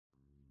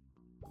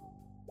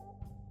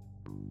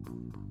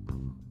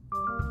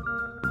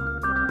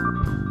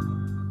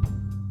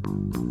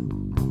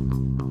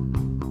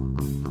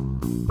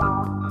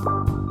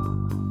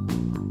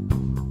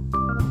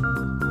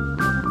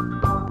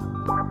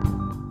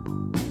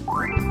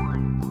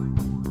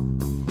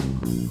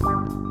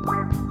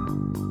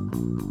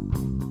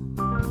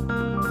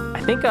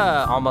think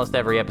almost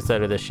every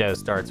episode of this show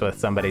starts with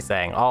somebody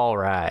saying, all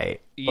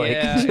right.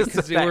 Yeah,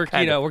 because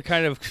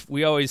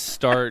we always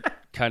start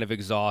kind of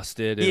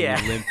exhausted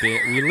and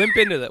we limp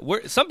into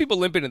the. Some people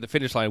limp into the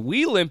finish line.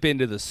 We limp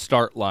into the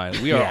start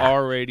line. We are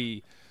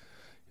already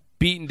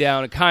beaten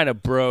down and kind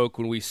of broke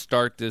when we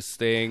start this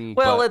thing.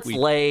 Well, it's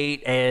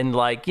late and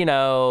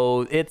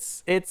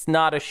it's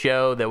not a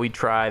show that we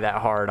try that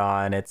hard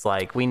on. It's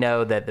like we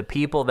know that the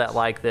people that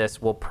like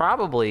this will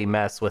probably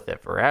mess with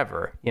it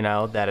forever,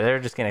 that they're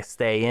just going to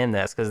stay in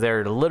this because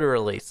they're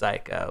literally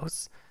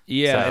psychos.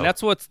 Yeah, and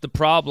that's what's the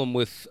problem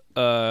with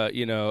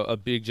a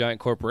big giant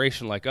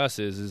corporation like us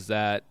is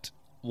that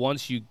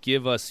once you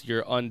give us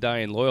your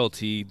undying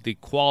loyalty, the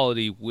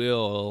quality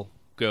will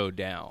go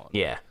down.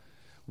 Yeah.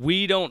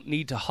 We don't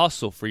need to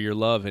hustle for your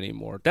love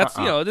anymore. That's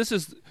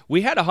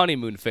we had a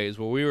honeymoon phase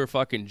where we were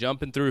fucking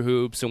jumping through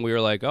hoops and we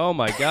were like, "Oh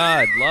my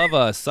god, love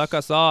us, suck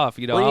us off,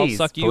 I'll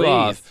suck you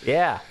off."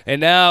 Yeah.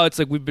 And now it's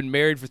like we've been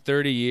married for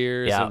 30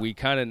 years and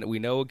we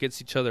know what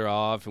gets each other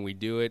off and we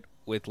do it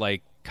with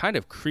like kind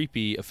of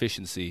creepy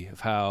efficiency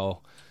of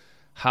how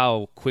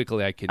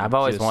quickly I can. I've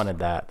always wanted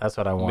that. That's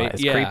what I want.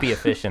 It's creepy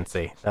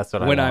efficiency. That's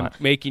what I want. When I'm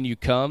making you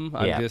come,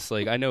 I'm just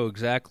like, I know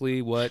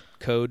exactly what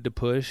code to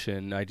push,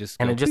 and I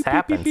just it just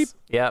happens. Beep,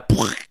 beep. Yep.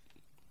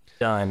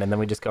 Done. And then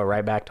we just go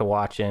right back to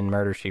watching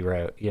Murder, She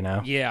Wrote,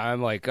 Yeah,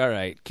 I'm like, all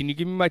right, can you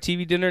give me my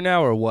TV dinner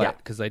now or what?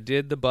 Because I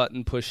did the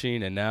button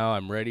pushing, and now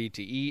I'm ready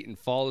to eat and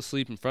fall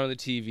asleep in front of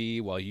the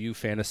TV while you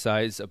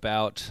fantasize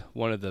about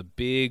one of the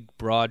big,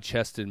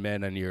 broad-chested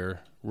men in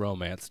your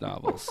romance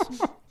novels.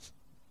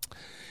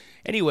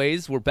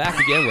 Anyways, we're back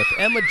again with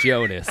Emma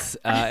Jonas.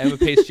 Emma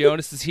Pace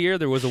Jonas is here.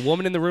 There was a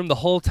woman in the room the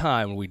whole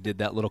time when we did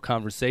that little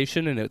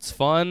conversation, and it's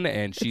fun,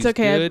 and she's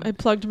good. I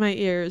plugged my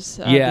ears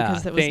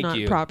because that was not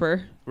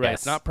proper. Right,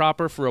 It's not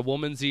proper for a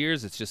woman's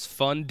ears. It's just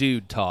fun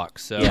dude talk.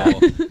 So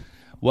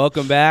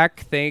welcome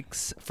back.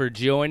 Thanks for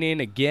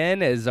joining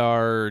again as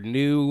our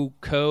new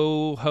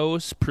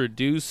co-host,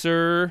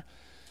 producer,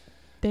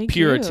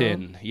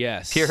 Puritan. You.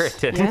 Yes.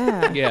 Puritan.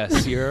 Yeah.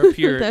 Yes, you're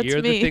pure.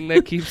 You're me. the thing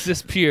that keeps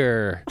us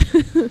pure.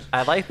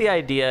 I like the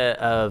idea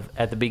of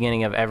at the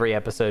beginning of every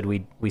episode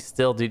we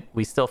still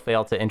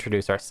fail to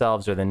introduce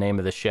ourselves or the name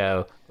of the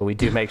show, but we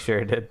do make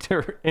sure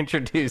to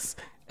introduce.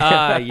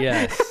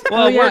 Yes.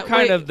 Well, we're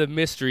kind of the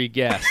mystery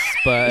guests,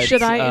 but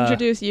should I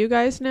introduce you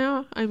guys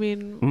now? I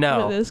mean,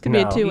 no, this could be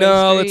a two-way street.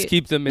 No, let's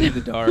keep them in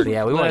the dark.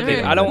 Yeah, we want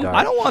to. I don't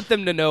want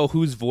them to know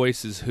whose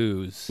voice is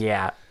whose.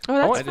 Yeah.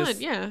 Oh, that's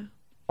fun. Yeah.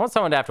 I want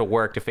someone to have to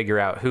work to figure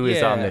out who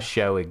is on the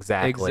show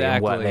exactly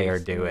and what they are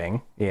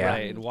doing. Yeah.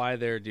 Right, and why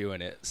they're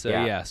doing it. So,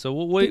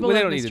 So they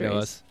don't need to know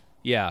us.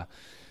 Yeah.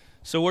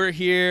 So we're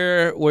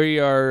here. We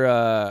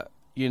are,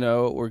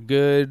 we're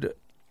good,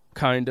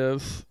 kind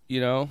of,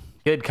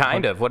 Good,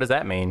 kind of? What does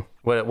that mean?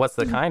 What's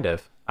the kind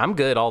of? I'm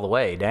good all the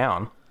way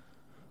down.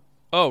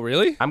 Oh,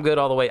 really? I'm good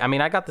all the way. I mean,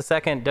 I got the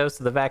second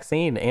dose of the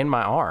vaccine in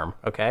my arm,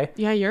 okay?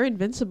 Yeah, you're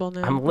invincible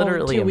now. I'm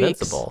literally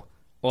invincible.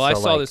 Well, I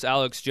saw this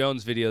Alex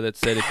Jones video that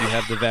said if you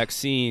have the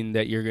vaccine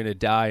that you're going to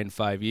die in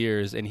 5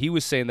 years. And he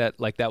was saying that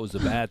like that was a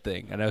bad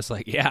thing. And I was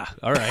like, yeah,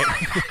 all right.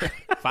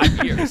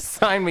 5 years.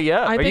 Sign me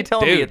up. Are you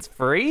telling me it's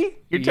free?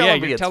 You're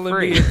telling me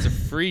it's a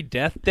free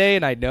death day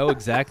and I know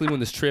exactly when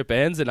this trip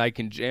ends and I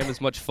can jam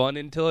as much fun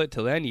into it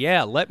till then.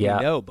 Yeah, let me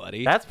know,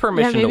 buddy. That's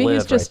permission to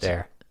live right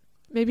there.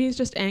 Maybe he's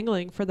just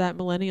angling for that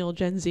millennial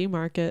Gen Z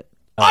market.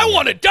 I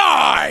want to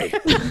die!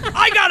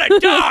 I gotta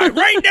die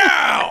right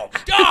now!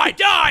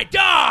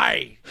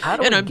 Die!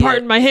 And I'm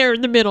parting my hair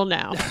in the middle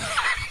now.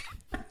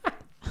 How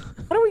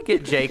do we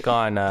get Jake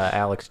on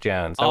Alex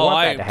Jones? I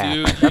want that to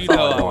happen. Dude,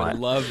 I would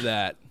love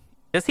that.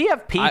 Does he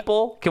have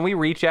people? Can we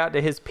reach out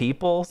to his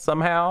people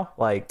somehow?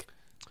 Like,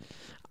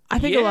 I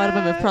think a lot of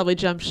them have probably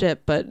jumped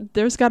ship, but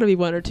there's got to be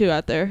one or two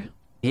out there.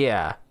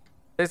 Yeah.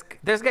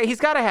 He's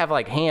got to have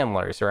like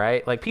handlers,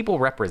 right? Like people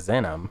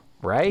represent him.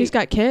 Right? He's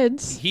got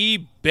kids.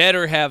 He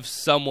better have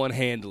someone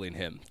handling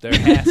him. There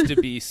has to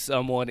be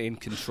someone in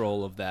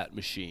control of that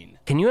machine.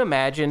 Can you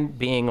imagine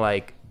being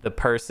like the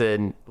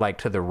person like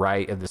to the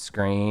right of the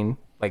screen,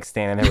 like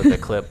standing there with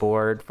a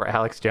clipboard for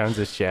Alex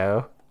Jones's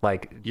show?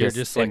 Like you're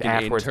just like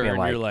an intern.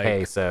 Being like,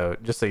 hey, so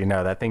just so you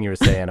know, that thing you were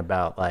saying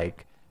about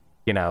like,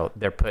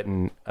 they're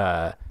putting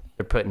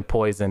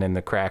poison in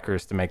the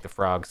crackers to make the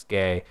frogs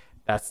gay.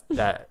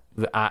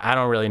 I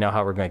don't really know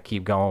how we're going to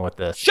keep going with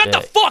this. Shut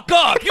the fuck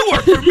up! You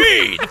work for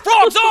me! The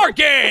frogs are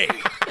gay!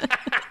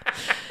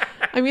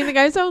 I mean, the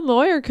guy's own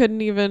lawyer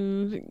couldn't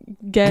even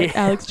get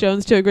Alex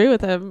Jones to agree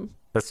with him.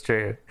 That's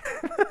true.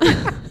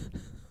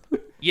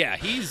 Yeah,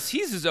 he's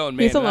his own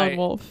man. He's a lone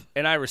wolf.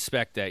 And I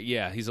respect that.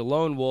 Yeah, he's a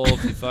lone wolf.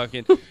 He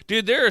fucking...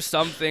 Dude, there are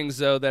some things,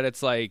 though, that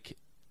it's like...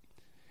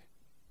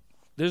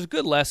 There's a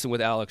good lesson with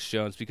Alex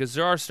Jones because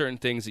there are certain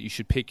things that you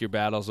should pick your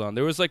battles on.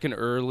 There was like an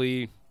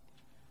early...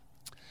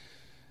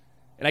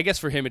 And I guess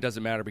for him it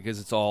doesn't matter because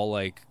it's all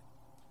like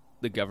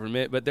the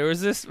government. But there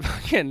was this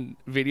fucking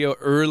video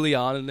early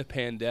on in the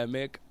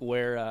pandemic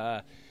where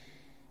I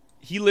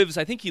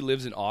think he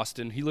lives in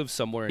Austin. He lives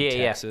somewhere in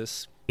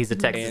Texas. Yeah. He's a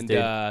Texas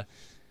dude.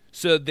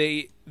 So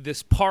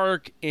this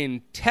park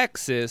in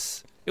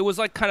Texas, it was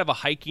like kind of a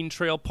hiking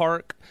trail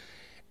park,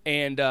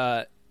 and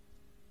they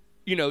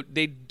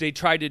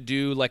tried to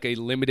do like a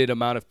limited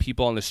amount of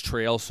people on this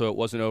trail so it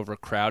wasn't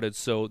overcrowded.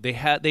 So they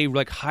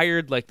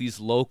hired like these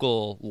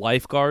local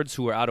lifeguards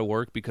who were out of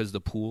work because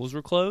the pools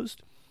were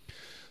closed.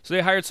 So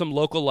they hired some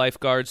local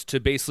lifeguards to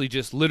basically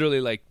just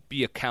literally like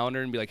be a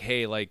counter and be like,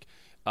 hey, like,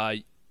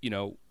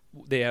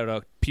 they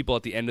had people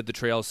at the end of the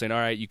trail saying, all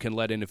right, you can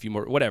let in a few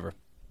more, whatever.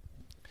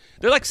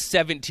 They're like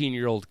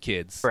 17-year-old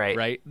kids,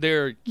 right?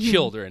 They're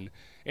children.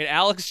 And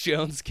Alex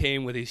Jones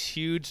came with his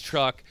huge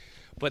truck,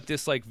 but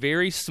this like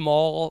very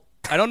small,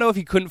 I don't know if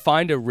he couldn't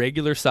find a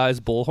regular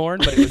sized bullhorn,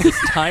 but it was this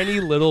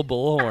tiny little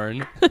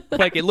bullhorn.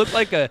 Like it looked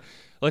like a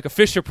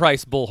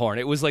Fisher-Price bullhorn.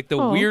 It was like the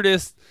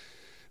weirdest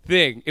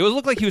thing. It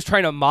looked like he was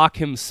trying to mock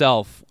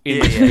himself in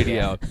this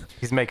video. Yeah.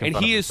 He's making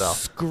fun of himself. And he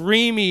is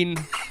screaming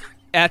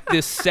at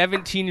this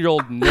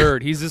 17-year-old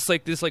nerd. He's just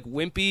like this like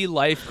wimpy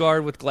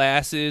lifeguard with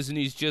glasses, and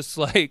he's just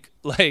like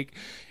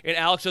and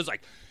Alex was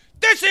like,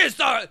 This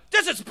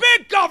is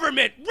big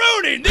government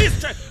ruining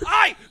this.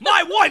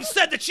 My wife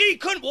said that she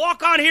couldn't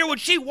walk on here when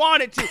she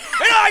wanted to, and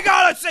I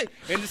gotta say.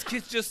 And this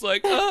kid's just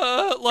like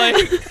like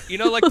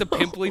the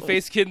pimply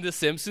faced kid in The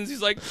Simpsons.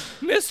 He's like,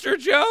 Mr.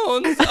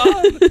 Jones,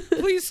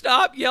 please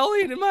stop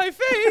yelling in my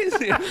face.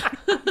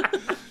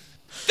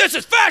 This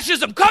is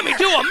fascism coming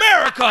to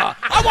America.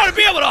 I want to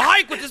be able to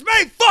hike with as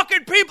many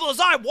fucking people as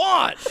I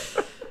want.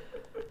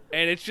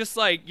 And it's just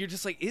like, you're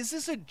just like, is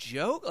this a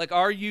joke? Like,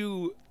 are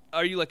you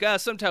like,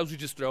 sometimes we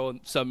just throw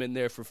some in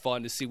there for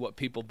fun to see what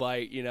people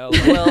bite,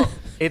 Like, well,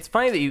 it's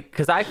funny that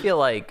because I feel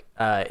like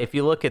if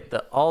you look at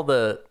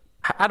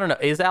I don't know,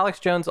 is Alex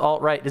Jones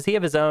alt-right? Does he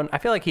have his own? I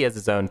feel like he has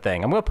his own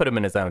thing. I'm going to put him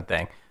in his own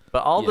thing.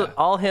 But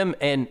all him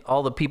and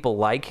all the people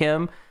like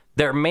him,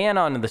 their man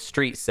on the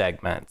street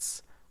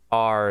segments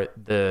are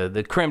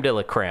the creme de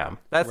la creme.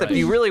 That's right. If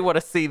you really want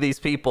to see these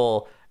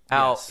people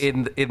out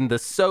in the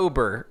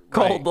sober,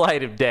 cold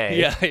light of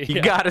day,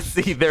 you got to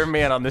see their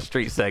man on the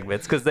street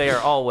segments because they are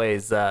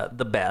always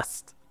the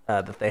best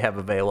that they have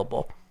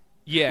available.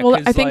 Yeah, well,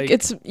 I think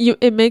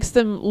it makes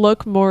them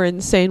look more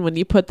insane when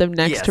you put them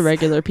next to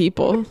regular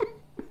people.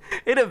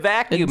 In a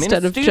vacuum, instead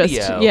in a of studio,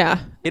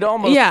 just, it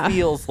almost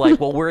feels like,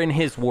 well, we're in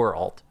his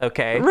world,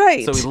 okay?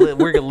 Right. So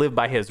we're going to live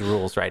by his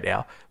rules right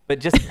now. But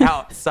just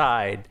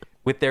outside,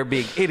 with there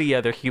being any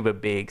other human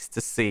beings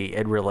to see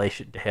in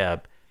relation to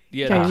him.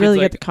 Yeah, you really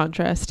get the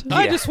contrast.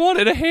 I just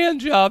wanted a hand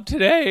job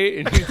today.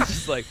 And he's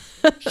just like,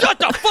 shut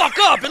the fuck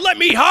up and let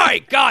me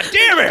hike. God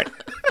damn it.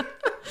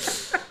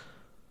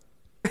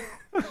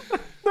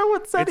 No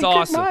one said he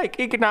couldn't hike.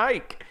 He can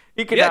hike.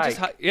 He can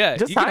hike.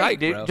 Just hike,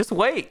 dude. Bro. Just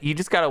wait. You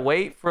just got to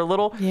wait for a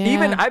little. Yeah.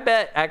 Even, I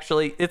bet,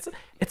 actually, it's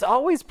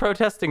always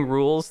protesting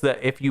rules that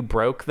if you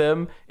broke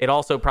them, it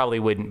also probably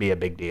wouldn't be a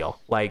big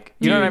deal. Like,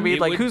 you know what I mean?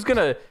 Like, who's going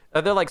to...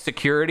 Are there like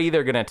security?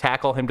 They're going to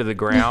tackle him to the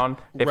ground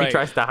if he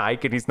tries to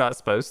hike and he's not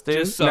supposed to?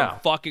 Just some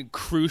fucking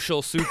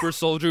crucial super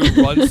soldier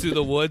who runs through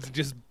the woods and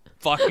just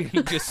fucking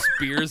just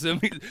spears him.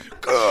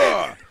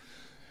 Mr.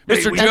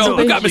 Jones,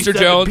 we got Mr.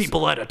 Jones.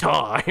 People at a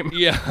time.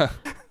 Yeah.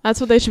 That's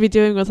what they should be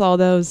doing with all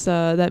those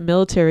that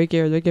military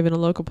gear they're giving to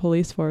local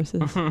police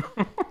forces.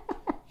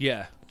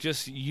 Yeah.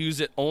 Just use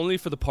it only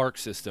for the park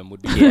system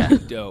would be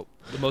dope.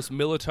 The most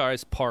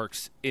militarized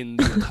parks in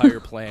the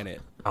entire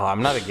planet. Oh,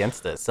 I'm not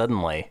against it.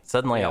 Suddenly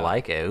I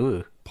like it.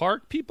 Ooh.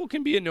 Park people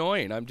can be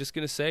annoying. I'm just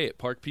going to say it.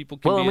 Park people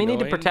can be annoying. Well, we need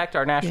to protect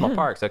our national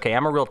parks. Okay,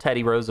 I'm a real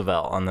Teddy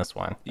Roosevelt on this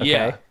one. Okay?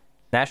 Yeah.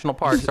 National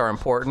parks are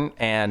important,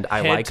 and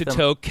I like them.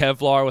 Head-to-toe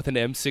Kevlar with an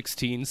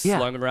M16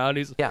 slung around.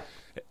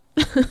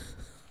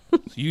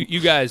 You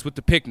guys with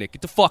the picnic,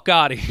 get the fuck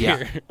out of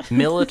here. Yeah.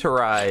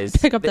 Militarized.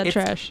 Pick up that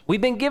trash.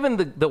 We've been giving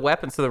the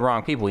weapons to the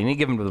wrong people. We need to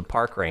give them to the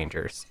park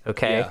rangers,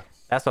 okay? Yeah.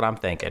 That's what I'm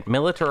thinking.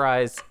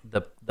 Militarize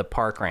the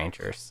park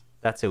rangers.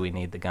 That's who we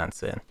need the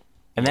guns in.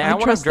 And then I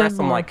want to dress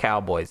them like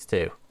cowboys,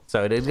 too.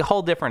 So it's a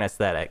whole different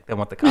aesthetic than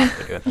what the cops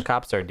are doing. The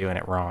cops are doing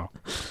it wrong.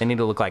 They need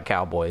to look like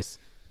cowboys.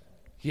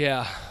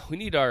 Yeah, we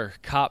need our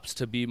cops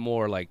to be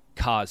more like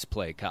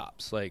cosplay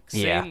cops. Like, like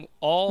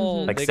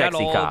they sexy got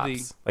all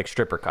cops, like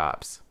stripper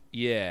cops.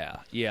 Yeah,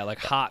 like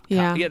hot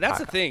cops. Yeah, that's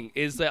the thing,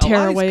 is that Tear a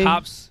lot of away. these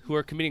cops who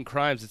are committing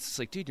crimes, it's just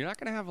like, dude, you're not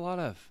going to have a lot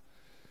of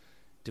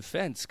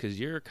defense because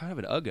you're kind of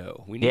an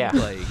uggo. We need,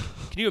 like,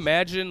 can you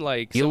imagine,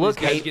 like, you look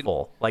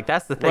hateful. Like,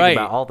 that's the thing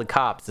about all the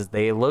cops is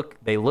they look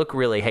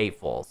really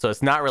hateful. So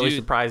it's not really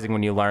surprising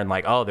when you learn,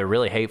 like, oh, they're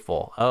really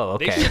hateful. Oh,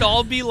 okay. They should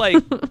all be,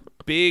 like,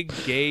 big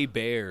gay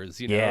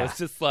bears, you know? Yeah. It's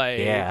just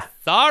like,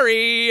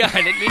 sorry,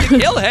 I didn't mean to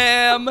kill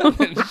him.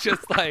 And it's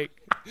just like,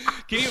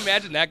 can you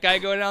imagine that guy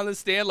going down the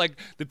stand? Like,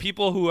 the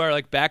people who are,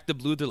 like, back to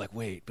blue, they're like,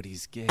 wait, but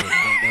he's gay.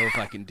 I don't know if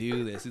I can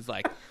do this. He's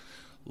like,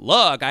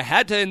 look, I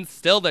had to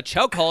instill the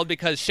chokehold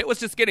because shit was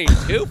just getting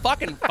too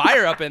fucking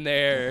fire up in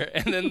there.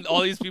 And then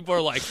all these people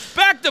are like,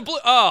 back to blue.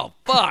 Oh,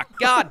 fuck.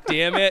 God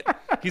damn it.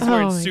 He's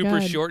wearing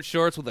super short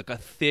shorts with, like, a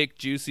thick,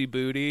 juicy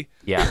booty.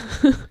 Yeah.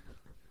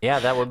 Yeah,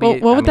 that would be... Well,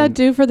 what would that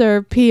do for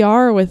their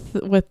PR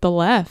with the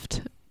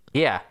left?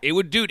 Yeah. It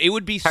would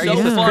be so you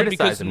supposed to fun criticize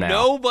because them now?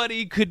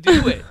 nobody could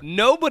do it.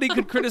 Nobody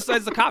could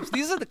criticize the cops.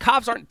 The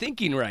cops aren't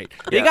thinking right.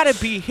 They Yeah. got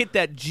to hit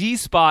that G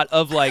spot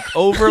of like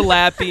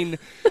overlapping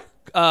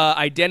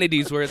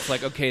identities where it's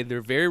like, okay,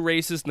 they're very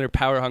racist and they're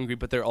power hungry,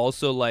 but they're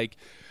also like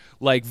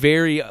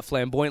very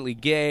flamboyantly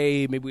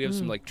gay. Maybe we have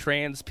some like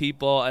trans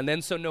people, and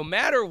then so no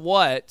matter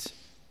what,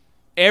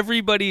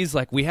 everybody's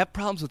like, we have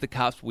problems with the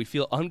cops, but we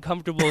feel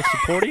uncomfortable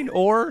supporting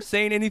or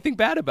saying anything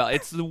bad about it.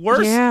 It's the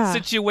worst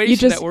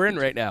situation that we're in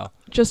right now.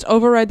 Just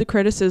override the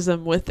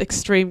criticism with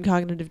extreme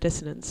cognitive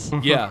dissonance.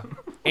 Yeah.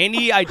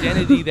 Any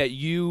identity that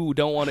you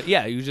don't want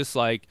to, you just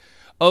like,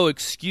 oh,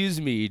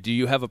 excuse me, do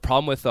you have a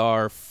problem with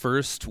our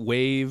first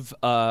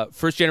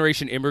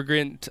generation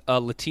immigrant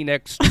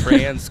Latinx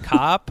trans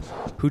cop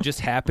who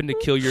just happened to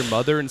kill your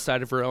mother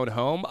inside of her own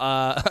home?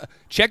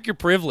 Check your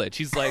privilege.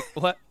 He's like,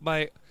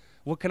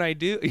 what can I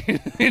do?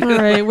 All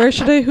right, who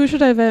should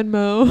I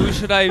Venmo? Who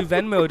should I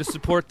Venmo to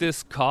support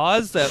this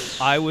cause that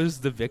I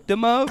was the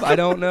victim of? I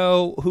don't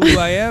know who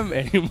I am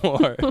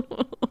anymore. Oh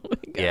my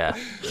God.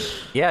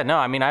 Yeah. No,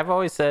 I mean, I've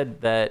always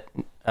said that,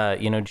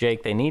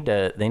 Jake, they need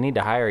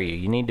to hire you.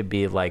 You need to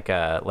be like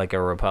a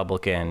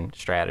Republican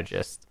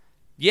strategist.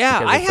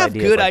 Yeah, I have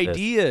good like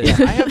ideas.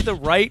 I have the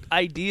right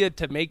idea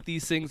to make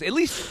these things at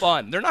least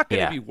fun. They're not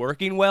going to be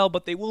working well,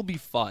 but they will be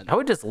fun. I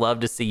would just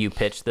love to see you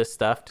pitch this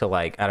stuff to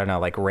like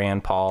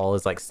Rand Paul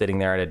is like sitting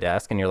there at a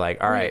desk and you're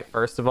like, all right,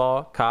 first of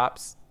all,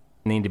 cops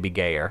need to be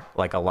gayer,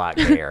 like a lot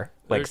gayer,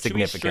 like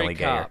significantly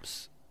gayer.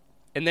 Cops.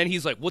 And then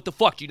he's like, what the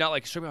fuck? Do you not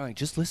like straight? I'm like,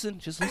 just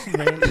listen,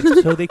 man.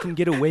 It's so they can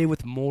get away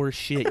with more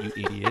shit, you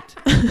idiot.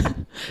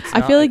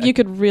 I feel like you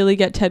could really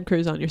get Ted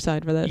Cruz on your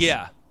side for this.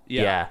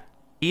 Yeah.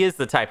 He is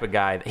the type of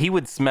guy that he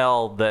would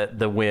smell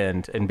the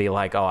wind and be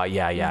like, oh,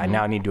 yeah, I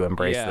now need to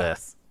embrace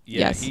this. Yeah,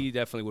 Yes. He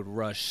definitely would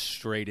rush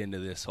straight into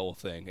this whole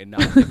thing and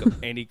not think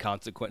of any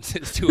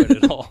consequences to it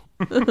at all.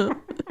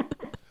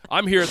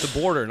 I'm here at the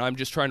border, and I'm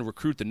just trying to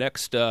recruit the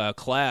next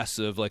class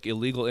of like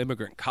illegal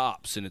immigrant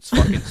cops, and it's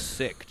fucking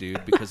sick,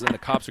 dude, because then the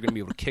cops are going to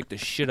be able to kick the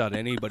shit out of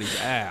anybody's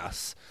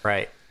ass.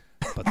 Right.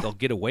 But they'll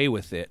get away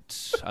with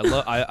it.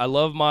 I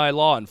love my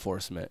law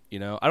enforcement. I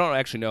don't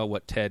actually know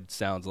what Ted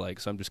sounds like,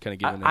 so I'm just kind of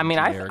giving.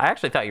 I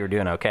actually thought you were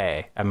doing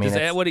okay. I mean, is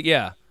that what?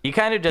 You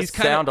kind of just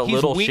sound a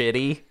little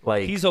shitty.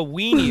 Like he's a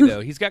weenie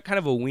though. He's got kind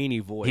of a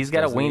weenie voice. He's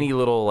got a weenie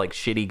little like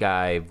shitty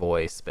guy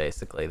voice.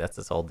 Basically, that's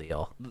his whole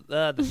deal.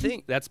 The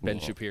thing that's Ben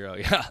Shapiro.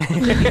 Yeah,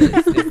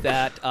 is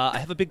that I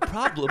have a big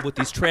problem with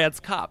these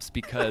trans cops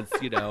because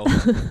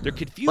they're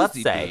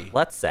confusing me.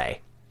 Let's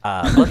say.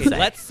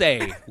 Let's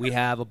say we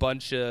have a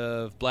bunch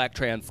of black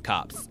trans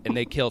cops and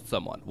they killed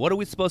someone. What are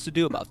we supposed to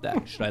do about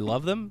that? Should I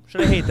love them?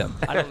 Should I hate them?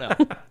 I don't know.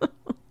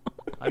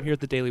 I'm here at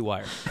the Daily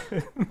Wire.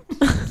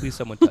 Please,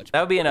 someone touch me.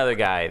 That would be another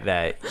guy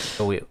that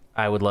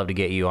I would love to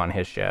get you on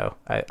his show.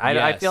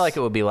 I feel like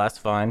it would be less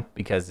fun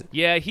because...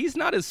 Yeah, he's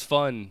not as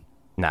fun.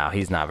 No,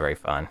 he's not very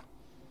fun.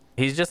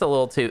 He's just a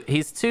little too...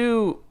 He's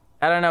too...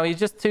 I don't know. He's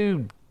just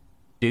too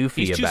doofy about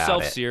it. He's too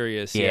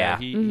self-serious. Yeah.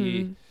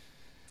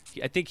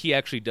 I think he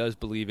actually does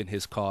believe in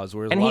his cause.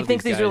 And he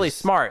thinks he's really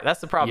smart.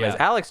 That's the problem. Is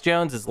Alex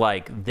Jones is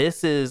like,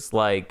 this is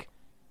like,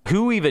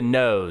 who even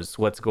knows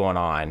what's going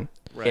on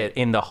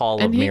in the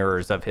hall of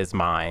mirrors of his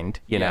mind,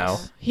 you know?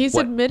 He's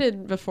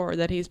admitted before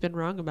that he's been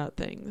wrong about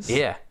things.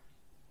 Yeah.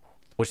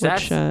 Which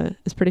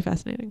is pretty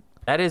fascinating.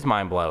 That is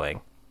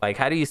mind-blowing. Like,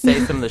 how do you say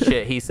some of the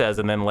shit he says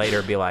and then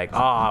later be like, oh,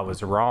 I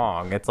was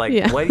wrong? It's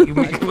like, what do you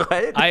mean?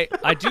 What?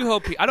 I do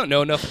hope I don't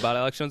know enough about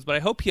Alex Jones, but I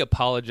hope he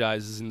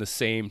apologizes in the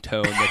same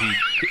tone that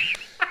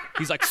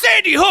he's like,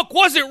 Sandy Hook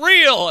wasn't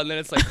real. And then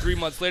it's like 3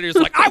 months later, he's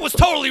like, I was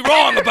totally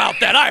wrong about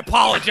that. I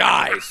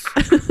apologize.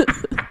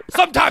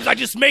 Sometimes I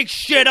just make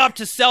shit up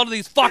to sell to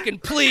these fucking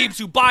plebes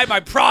who buy my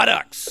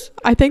products.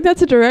 I think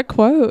that's a direct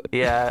quote.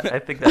 Yeah, I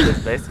think that is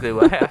basically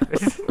what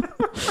happened.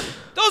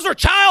 Those are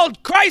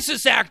child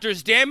crisis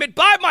actors, damn it.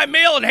 Buy my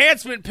male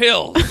enhancement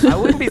pills. I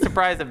wouldn't be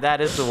surprised if that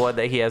is the one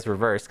that he has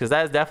reversed, because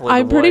that is definitely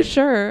I'm pretty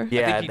sure.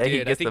 Yeah, I think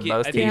he gets the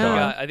most heat on.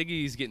 I think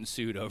he's getting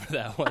sued over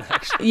that one,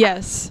 actually.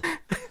 Yes.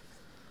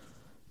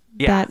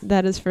 Yeah.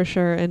 That is for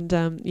sure. And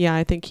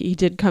I think he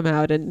did come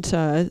out and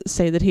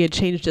say that he had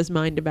changed his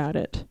mind about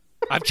it.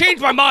 I've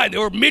changed my mind. There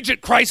were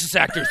midget crisis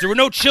actors. There were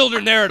no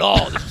children there at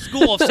all. The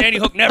school of Sandy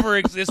Hook never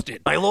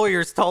existed. My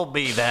lawyers told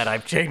me that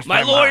I've changed my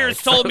mind. My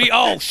lawyers told me,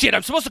 oh, shit,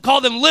 I'm supposed to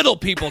call them little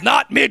people,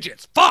 not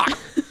midgets. Fuck.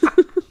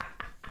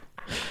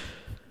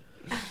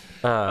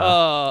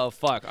 Oh,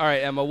 fuck. All right,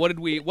 Emma, what are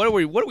we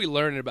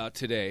learning about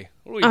today?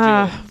 What are we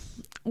doing?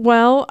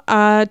 Well,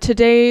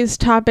 today's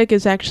topic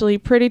is actually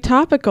pretty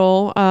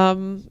topical.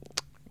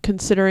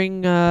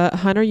 Considering,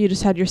 Hunter, you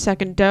just had your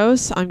second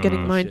dose. I'm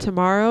getting mine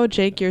tomorrow.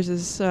 Jake, yours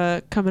is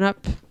coming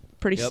up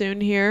pretty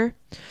soon here.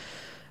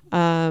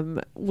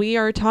 We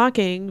are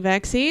talking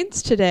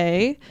vaccines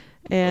today,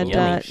 and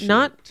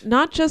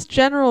not just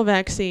general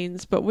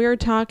vaccines, but we're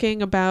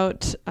talking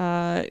about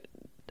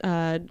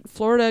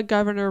Florida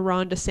Governor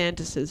Ron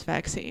Desantis'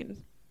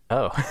 vaccine.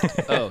 Oh,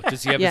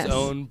 does he have his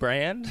own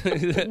brand?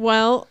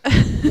 Well,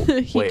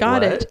 he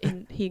got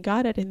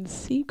it in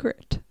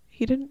secret.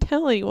 He didn't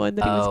tell anyone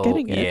that he was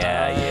getting it.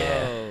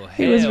 Yeah.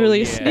 He was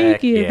really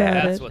sneaky about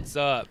it. That's what's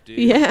up, dude.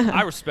 Yeah.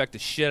 I respect the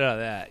shit out of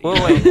that.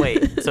 Well,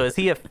 wait. So is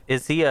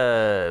he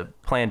a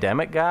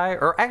pandemic guy?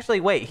 Or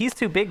actually, wait, he's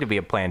too big to be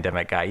a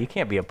pandemic guy. You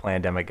can't be a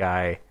pandemic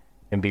guy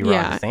and be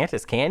Ron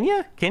DeSantis, can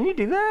you? Can you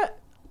do that?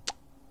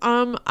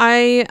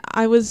 I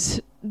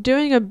was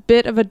doing a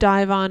bit of a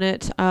dive on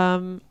it.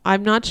 I'm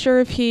not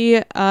sure if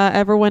he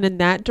ever went in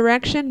that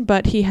direction,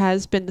 but he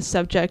has been the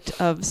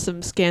subject of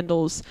some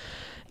scandals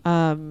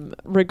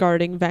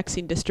regarding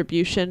vaccine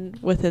distribution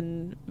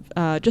within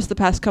just the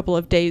past couple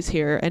of days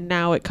here, and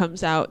now it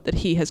comes out that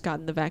he has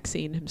gotten the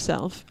vaccine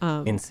himself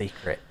in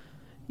secret.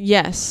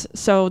 Yes,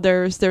 so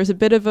there's a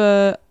bit of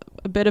a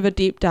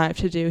deep dive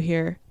to do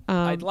here.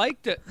 I'd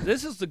like to.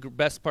 This is the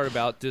best part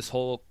about this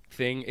whole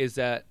thing is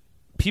that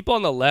people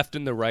on the left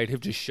and the right have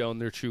just shown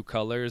their true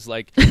colors.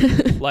 Like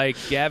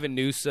Gavin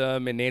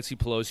Newsom and Nancy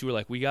Pelosi were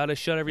like, we got to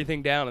shut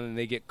everything down. And then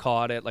they get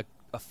caught at like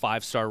a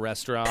 5-star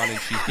restaurant and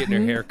she's getting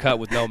her hair cut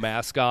with no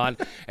mask on.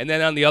 And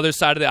then on the other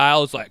side of the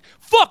aisle, it's like,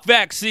 fuck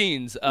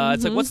vaccines.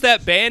 It's like, what's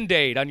that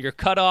Band-Aid on your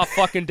cut off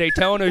fucking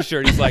Daytona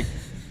shirt? He's like,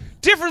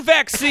 different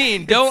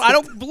vaccine. I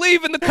don't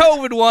believe in the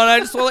COVID one. I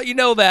just want to let you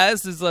know that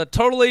this is a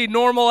totally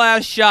normal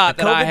ass shot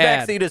that I had. The COVID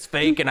vaccine is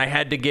fake, and I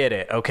had to get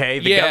it. Okay,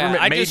 the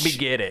government made me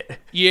get it.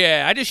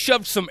 Yeah, I just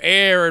shoved some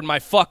air in my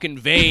fucking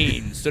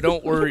veins, so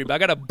don't worry. But I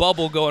got a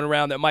bubble going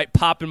around that might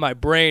pop in my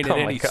brain at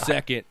any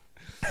second.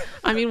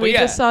 I mean, we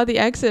just saw the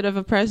exit of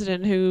a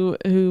president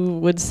who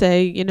would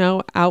say,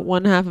 out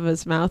one half of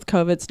his mouth,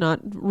 COVID's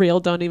not real,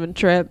 don't even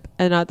trip.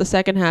 And out the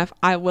second half,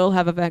 I will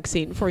have a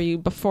vaccine for you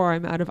before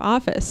I'm out of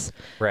office.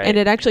 Right. And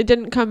it actually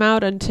didn't come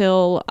out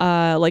until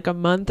like a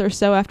month or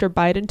so after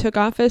Biden took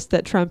office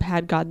that Trump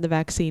had gotten the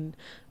vaccine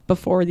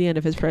before the end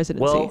of his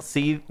presidency. Well,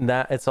 see,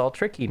 that it's all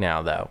tricky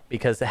now, though,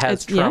 because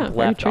has Trump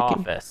left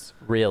office,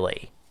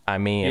 really? I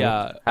mean,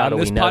 how do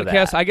we know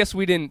podcast, that? I guess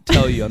we didn't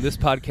tell you. On this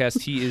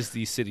podcast, he is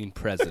the sitting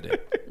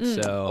president.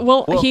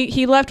 So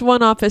he left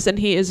one office and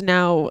he is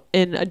now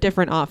in a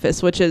different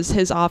office, which is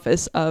his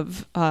office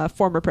of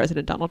former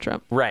President Donald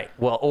Trump. Right.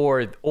 Well,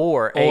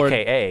 or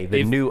AKA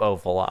the new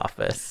Oval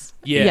Office.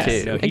 Yeah.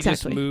 Yes, he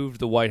just moved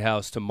the White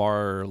House to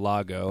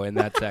Mar-a-Lago, and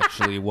that's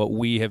actually what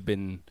we have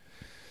been.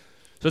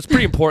 So it's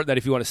pretty important that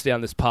if you want to stay on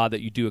this pod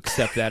that you do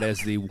accept that as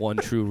the one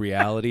true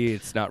reality.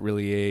 It's not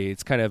really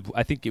it's kind of,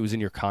 I think it was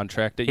in your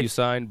contract that you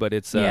signed, but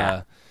it's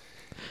an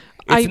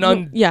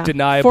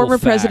undeniable former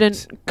fact.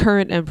 President,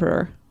 current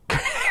emperor.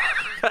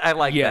 I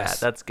like that.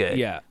 That's good.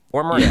 Yeah.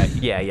 Former,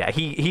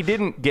 He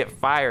didn't get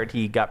fired.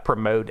 He got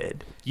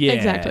promoted. Yeah.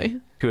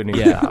 Exactly. To a new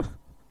job.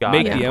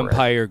 Make the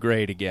empire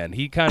great again.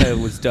 He kind of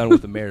was done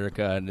with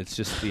America, and it's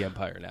just the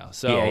empire now.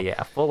 So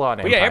full on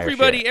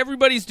empire.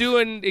 Everybody's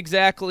doing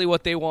exactly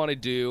what they want to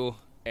do,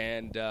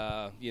 and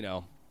so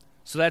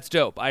that's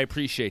dope. I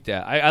appreciate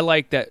that. I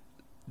like that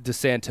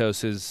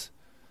DeSantis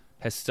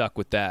has stuck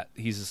with that.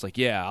 He's just like,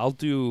 I'll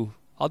do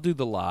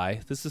the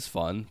lie. This is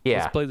fun.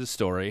 Yeah. Let's play the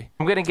story.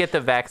 I'm gonna get the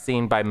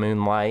vaccine by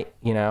moonlight.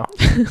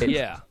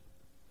 Yeah.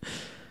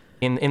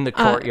 In the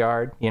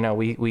courtyard,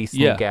 we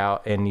sneak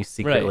out and you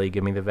secretly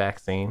give me the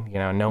vaccine.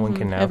 No one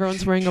can know.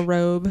 Everyone's wearing a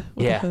robe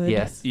with a hood.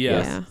 Yes.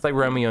 It's like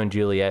Romeo and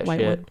Juliet White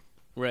shit. one.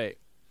 Right.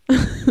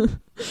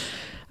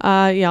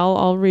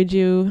 I'll read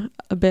you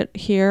a bit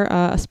here.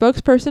 A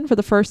spokesperson for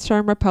the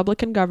first-term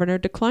Republican governor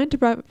declined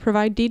to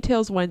provide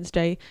details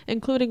Wednesday,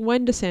 including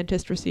when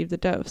DeSantis received the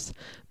dose.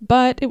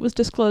 But it was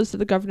disclosed that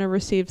the governor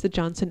received the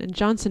Johnson &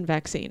 Johnson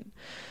vaccine.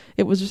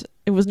 It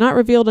was not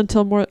revealed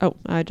until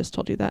I just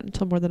told you that,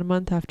 until more than a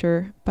month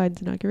after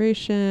Biden's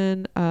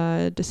inauguration.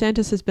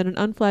 DeSantis has been an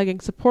unflagging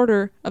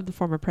supporter of the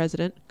former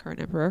president,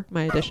 current emperor,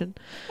 my addition.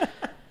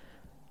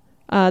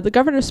 The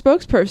governor's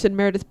spokesperson,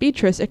 Meredith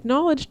Beatrice,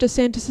 acknowledged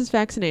DeSantis'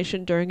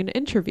 vaccination during an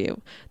interview.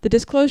 The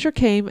disclosure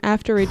came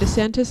after a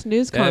DeSantis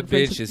news conference.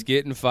 That bitch is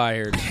getting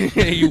fired.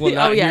 You will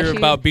not hear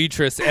about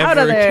Beatrice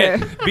ever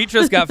again.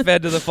 Beatrice got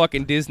fed to the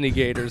fucking Disney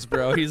Gators,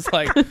 bro. He's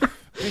like,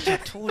 bitch, I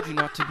told you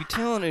not to be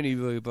telling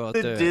anybody about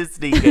that. The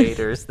Disney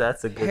Gators,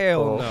 that's a good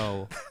Hell pull.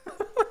 No.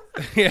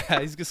 Yeah,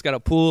 he's just got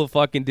a pool of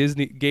fucking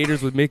Disney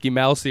Gators with Mickey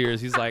Mouse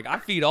ears. He's like, I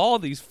feed all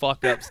these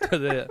fuck ups to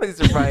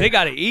they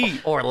gotta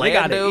eat.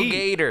 Orlando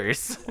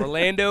Gators.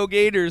 Orlando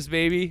Gators,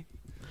 baby.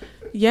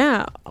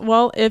 Yeah,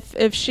 well,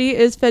 if she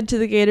is fed to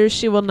the Gators,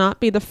 she will not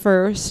be the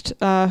first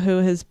who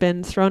has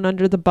been thrown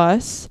under the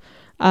bus.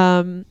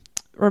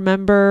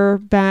 Remember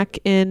back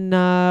in,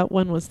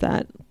 when was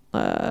that?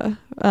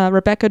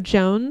 Rebecca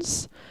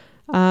Jones.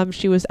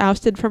 She was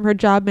ousted from her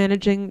job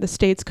managing the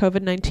state's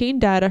COVID-19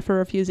 data for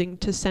refusing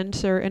to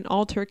censor and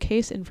alter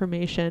case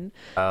information.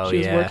 She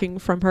was working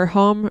from her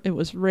home. It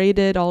was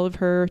raided. All of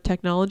her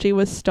technology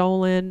was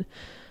stolen.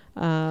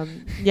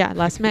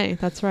 Last May.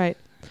 That's right.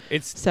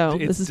 This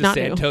is not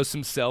new. DeSantis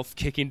himself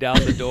kicking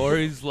down the door.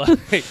 He's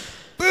like,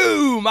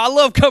 boom, I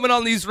love coming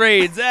on these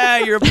raids.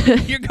 You're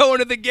going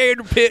to the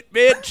gator pit,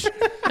 bitch.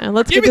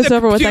 Let's get this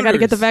over with. I got to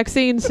get the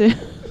vaccine soon.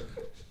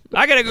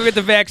 I gotta go get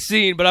the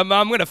vaccine, but I'm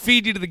gonna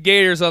feed you to the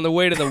gators on the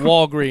way to the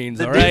Walgreens.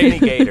 The all right, Disney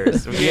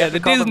gators. Yeah, the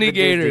Disney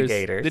gators.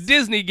 The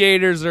Disney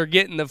gators are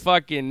getting the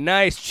fucking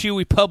nice,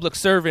 chewy public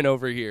serving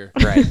over here.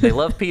 Right. They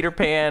love Peter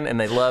Pan and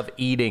they love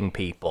eating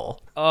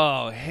people.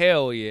 Oh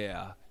hell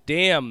yeah!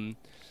 Damn.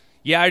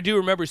 Yeah, I do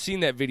remember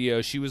seeing that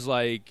video. She was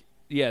like,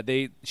 yeah,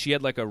 she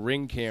had like a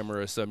Ring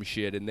camera or some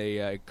shit, and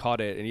they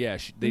caught it, and yeah,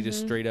 they just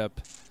straight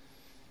up.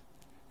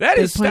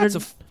 That's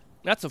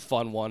a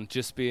fun one.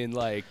 Just being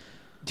like,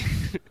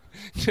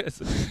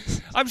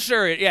 I'm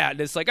sure.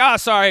 It's like,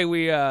 sorry,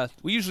 we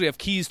usually have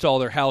keys to all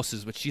their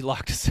houses, but she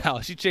locked us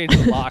out. She changed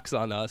the locks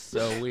on us,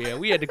 so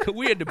we had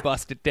to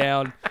bust it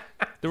down.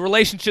 The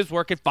relationship's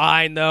working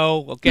fine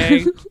though.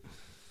 Okay.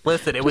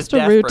 Listen, it was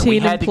desperate. We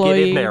had to get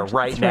in there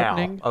right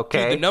now.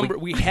 Okay. Dude,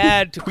 we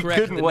had to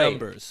correct the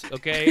numbers.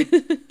 Okay.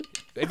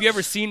 Have you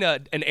ever seen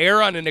an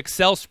error on an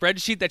Excel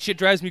spreadsheet? That shit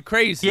drives me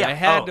crazy. Yeah. I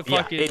had to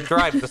fucking. It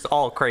drives us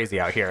all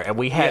crazy out here, and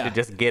we had to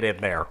just get in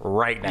there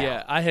right now.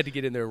 Yeah, I had to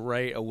get in there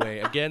right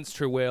away against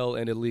her will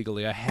and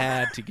illegally. I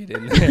had to get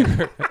in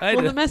there.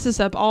 That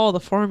messes up all the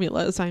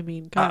formulas. I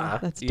mean,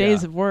 God, that's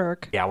days of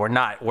work. Yeah, we're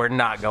not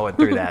going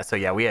through that. So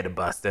yeah, we had to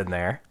bust in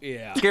there.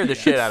 Yeah, scared the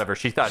shit out of her.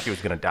 She thought she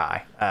was gonna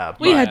die.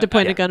 We had to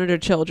point a gun at her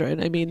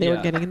children. I mean, they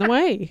were getting in the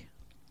way.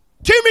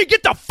 Timmy,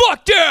 get the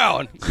fuck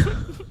down!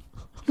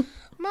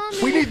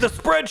 Mommy. We need the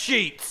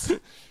spreadsheets.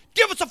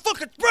 Give us a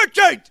fucking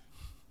spreadsheet.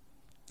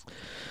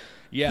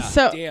 Yeah.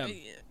 So, damn.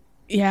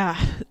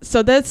 Yeah.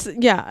 So that's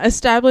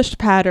established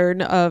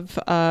pattern of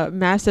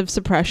massive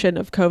suppression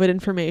of COVID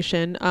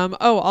information.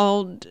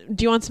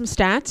 Do you want some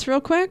stats real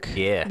quick?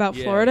 Yeah. About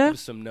Florida? Give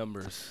some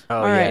numbers.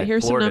 All right.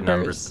 Here's Florida some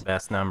numbers. The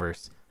best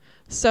numbers.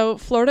 So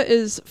Florida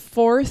is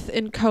 4th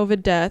in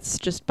COVID deaths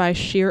just by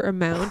sheer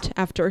amount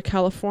after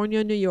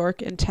California, New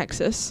York, and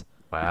Texas.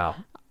 Wow.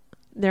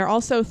 They're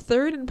also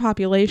 3rd in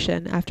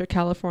population after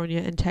California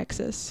and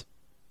Texas.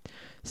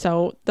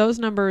 So those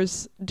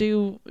numbers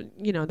do,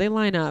 they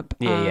line up.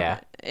 Yeah.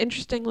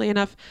 Interestingly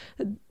enough,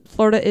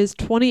 Florida is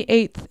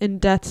 28th in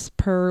deaths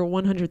per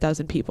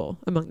 100,000 people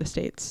among the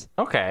states.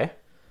 Okay.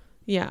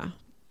 Yeah.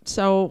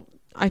 So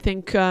I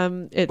think it's very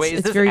easy to Wait,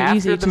 is this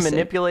after the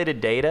manipulated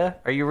data?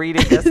 Are you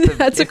reading this?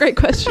 That's a great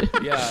question.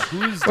 Yeah.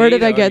 Where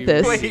did I get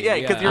this? Wait, yeah,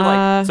 because you're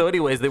like, so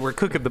anyways, they were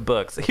cooking the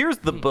books. Here's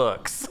the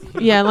books.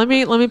 Yeah, let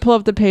me pull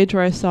up the page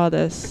where I saw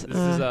this. This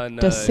is on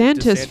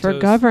DeSantis for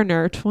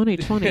governor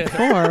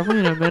 2024.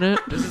 Wait a minute.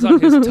 This is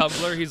on his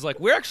Tumblr. He's like,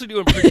 we're actually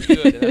doing pretty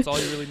good, and that's all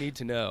you really need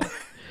to know.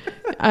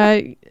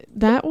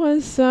 That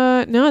was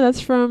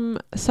that's from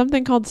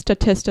something called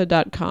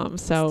Statista.com.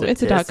 So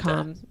it's a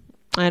 .com.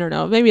 I don't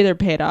know. Maybe they're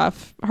paid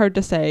off. Hard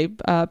to say.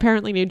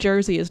 Apparently, New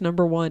Jersey is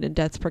number 1 in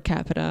deaths per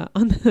capita,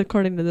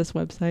 according to this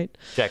website.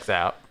 Checks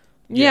out.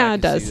 Yeah,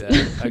 it does.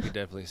 I could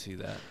definitely see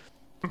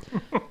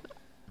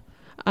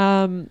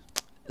that.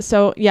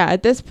 So yeah,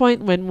 at this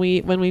point, when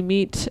we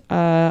meet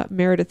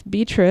Meredith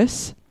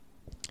Beatrice,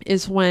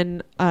 is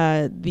when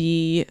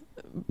we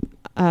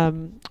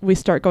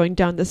start going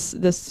down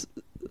this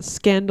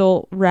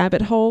scandal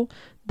rabbit hole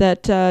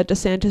that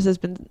DeSantis has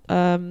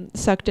been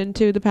sucked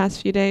into the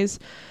past few days.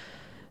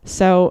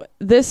 So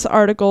this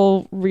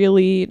article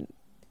really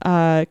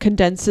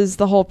condenses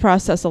the whole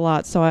process a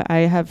lot. So I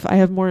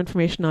have more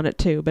information on it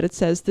too. But it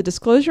says the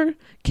disclosure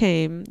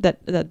came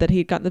that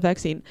he'd gotten the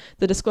vaccine.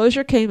 The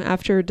disclosure came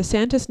after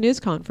DeSantis news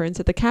conference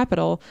at the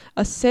Capitol,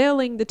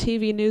 assailing the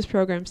TV news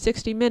program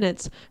 60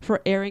 Minutes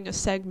for airing a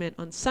segment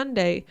on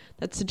Sunday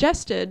that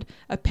suggested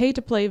a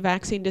pay-to-play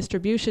vaccine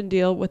distribution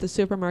deal with the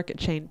supermarket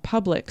chain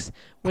Publix,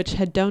 which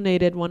had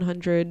donated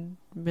 $100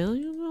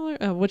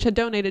 million, which had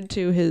donated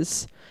to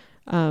his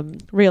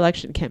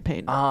re-election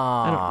campaign.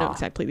 I don't know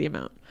exactly the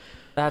amount.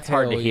 That's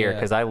hard to hear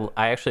because I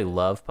actually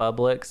love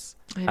Publix.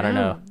 I don't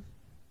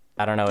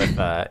know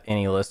if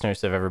any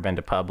listeners have ever been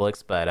to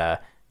Publix,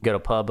 but go to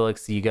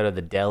Publix, you go to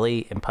the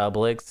deli in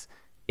Publix,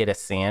 get a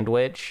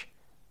sandwich.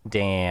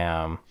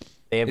 Damn,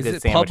 they have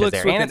good sandwiches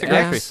there, and it's a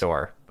grocery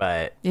store.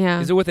 But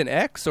yeah, is it with an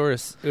X or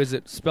is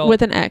it spelled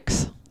with an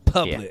X?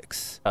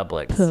 Publix. Yeah.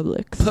 Publix.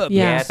 Publix.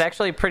 Yeah, it's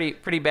actually a pretty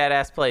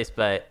badass place,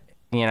 but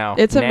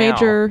it's a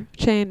major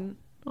chain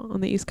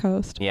on the East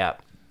Coast. Yeah.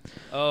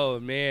 Oh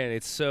man,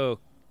 it's so,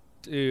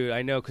 dude.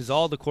 I know because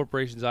all the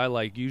corporations I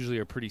like usually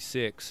are pretty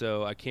sick,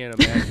 so I can't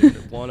imagine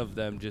one of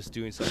them just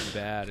doing something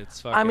bad.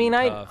 It's fucking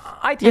tough.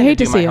 I tend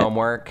to do my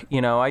homework.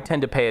 I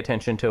tend to pay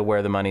attention to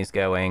where the money's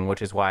going,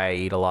 which is why I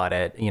eat a lot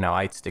at.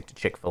 I stick to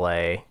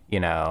Chick-fil-A.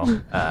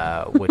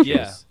 Which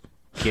is.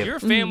 You're a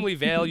family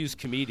values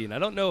comedian. I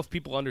don't know if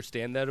people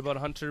understand that about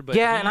Hunter, but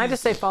and I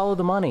just say follow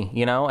the money,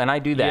 and I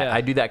do that.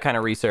 I do that kind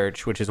of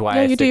research, which is why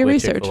I you stick do your with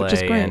research, Chick-fil-A, which is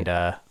great. And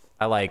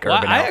I like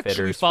Urban Outfitters. I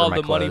actually follow for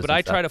my the money, but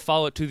I try to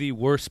follow it to the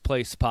worst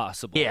place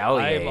possible. Yeah,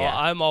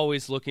 I'm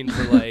always looking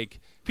for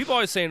people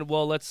always saying,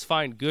 well, let's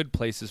find good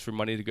places for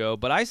money to go,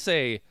 but I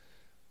say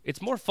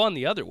it's more fun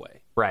the other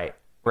way. Right.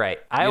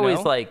 I always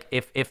like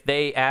if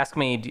they ask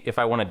me if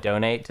I want to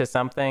donate to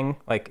something,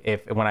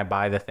 like when I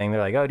buy the thing, they're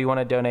like, oh, do you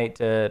want to donate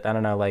to, I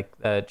don't know, like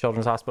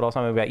Children's Hospital or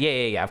something? Like,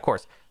 yeah, of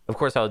course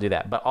I'll do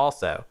that. But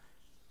also,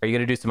 Are you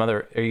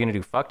gonna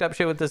do fucked up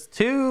shit with this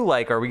too?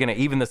 Like, are we gonna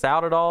even this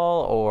out at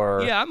all?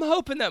 Or yeah, I'm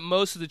hoping that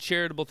most of the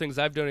charitable things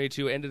I've donated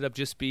to ended up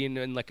just being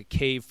in like a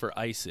cave for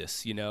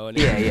ISIS, and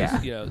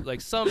just,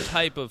 like some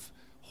type of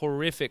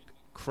horrific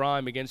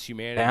crime against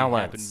humanity.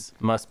 Balance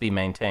must be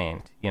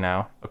maintained.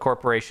 A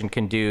corporation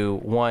can do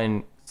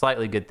one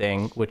slightly good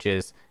thing, which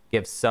is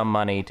give some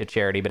money to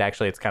charity, but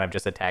actually it's kind of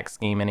just a tax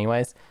scheme,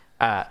 anyways.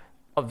 But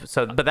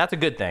that's a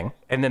good thing.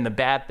 And then the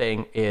bad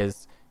thing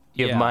is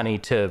give money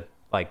to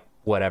like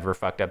whatever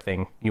fucked up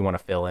thing you want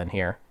to fill in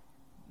here.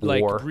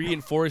 Like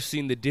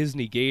reinforcing the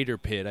Disney Gator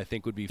Pit, I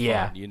think would be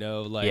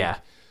fun,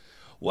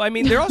 Well, I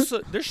mean,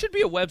 there should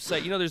be a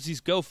website, there's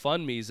these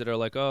GoFundMes that are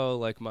like, oh,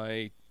 like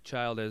my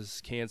child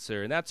has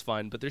cancer, and that's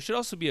fine, but there should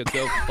also be a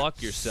go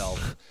fuck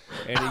yourself,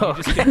 and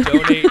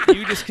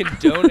you just can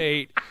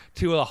donate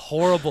to a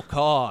horrible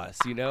cause,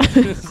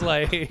 It's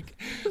like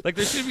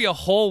there should be a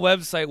whole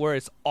website where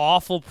it's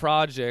awful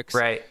projects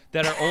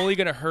that are only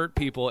going to hurt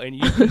people, and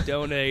you can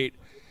donate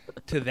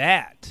to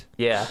that.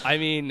 Yeah. I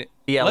mean,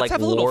 let's like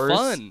have a little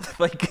fun.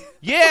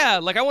 I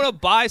want to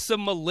buy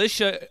some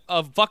militia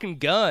of fucking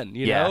gun,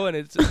 and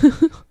it's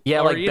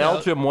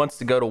Belgium wants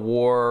to go to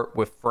war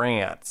with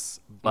France,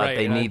 but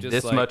they need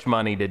this much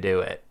money to do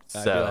it.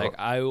 So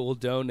I will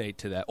donate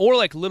to that. Or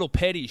like little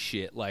petty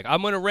shit. Like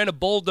I'm going to rent a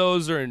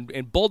bulldozer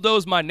and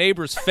bulldoze my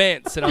neighbor's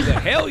fence. And I'm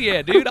like, hell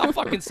yeah, dude, I'll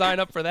fucking sign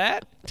up for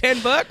that.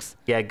 $10?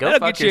 Yeah, go That'll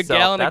fuck get you yourself. A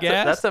gallon of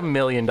gas. That's $1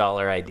 million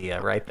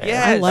idea right there.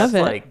 Yeah, I love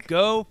it. Like,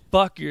 go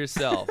fuck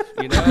yourself,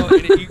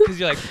 because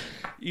you're like,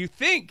 you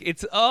think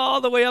it's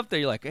all the way up there.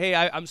 You're like, hey,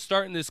 I'm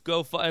starting this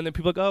and then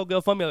people are like, oh,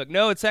 GoFundMe. I'm like,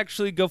 no, it's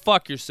actually go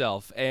fuck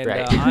yourself. And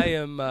I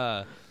am,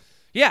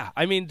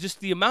 I mean,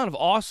 just the amount of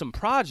awesome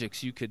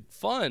projects you could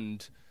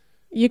fund.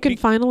 You can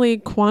finally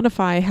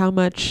quantify how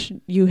much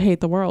you hate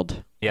the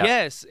world. Yeah.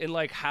 Yes, and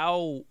like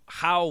how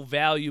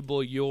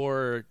valuable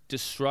your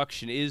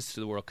destruction is to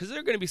the world. Because there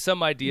are going to be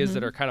some ideas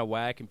that are kind of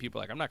whack, and people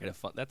are like, I'm not going to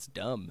fund. That's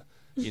dumb,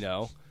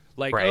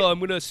 Like, I'm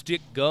going to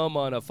stick gum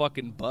on a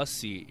fucking bus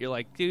seat. You're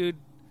like, dude.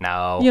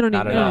 No, you don't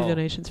need any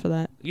donations for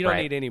that. You don't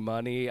need any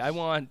money.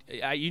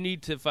 You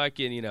need to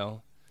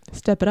fucking,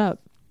 step it up.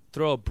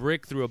 Throw a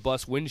brick through a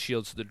bus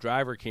windshield so the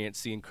driver can't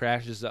see and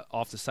crashes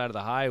off the side of the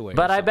highway.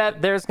 But I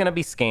bet there's going to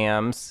be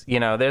scams.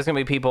 There's going to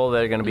be people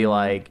that are going to be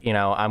like,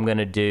 I'm going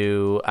to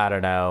do, I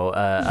don't know,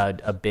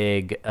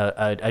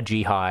 a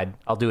jihad.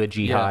 I'll do a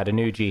jihad, a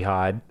new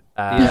jihad.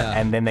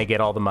 And then they get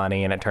all the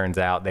money, and it turns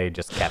out they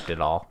just kept it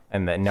all.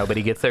 And then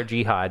nobody gets their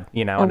jihad,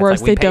 Or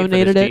worse, they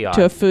donated it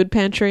to a food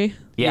pantry.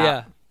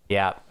 Yeah.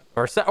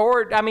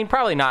 Or I mean,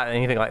 probably not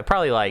anything like,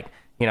 probably like,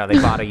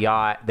 they bought a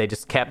yacht. They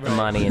just kept the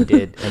money and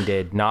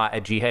did not a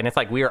jihad. And it's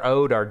like we are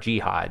owed our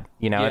jihad.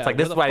 It's like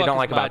this is what I don't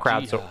like about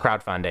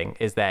crowdfunding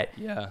is that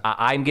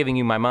I'm giving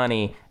you my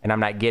money and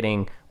I'm not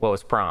getting what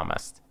was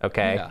promised.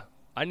 Okay. Yeah.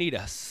 I need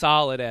a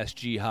solid ass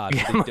jihad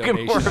for the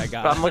donation I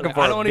got. I'm looking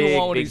for I don't even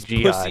want one of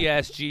these pussy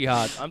ass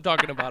jihads. I'm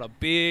talking about a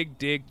big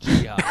dick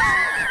jihad.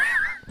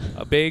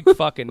 A big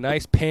fucking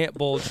nice pant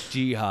bulge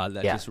jihad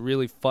that just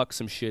really fucks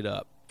some shit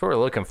up. That's what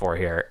we're looking for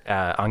here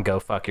on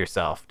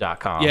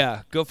gofuckyourself.com.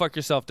 Yeah,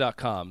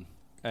 gofuckyourself.com.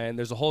 And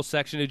there's a whole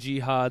section of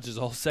jihads. There's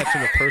a whole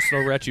section of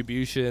personal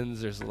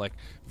retributions. There's like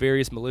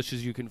various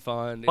militias you can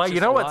fund. Well,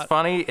 you know what's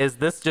funny is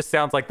this just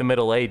sounds like the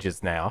Middle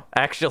Ages now.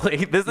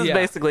 Actually, this is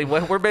basically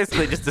what we're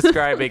basically just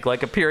describing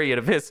like a period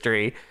of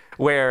history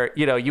where,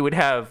 you would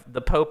have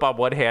the Pope on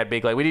one hand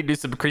being like, we need to do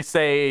some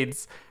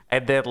crusades.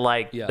 And then,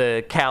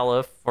 the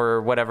caliph,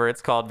 or whatever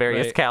it's called,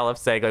 various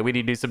caliphs saying, like, we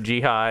need to do some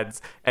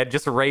jihads, and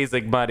just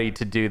raising money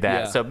to do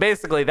that. Yeah. So,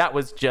 basically, that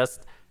was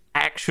just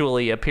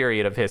actually a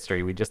period of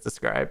history we just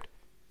described.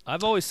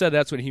 I've always said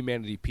that's when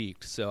humanity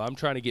peaked, so I'm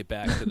trying to get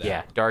back to that.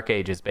 Yeah, Dark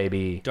Ages,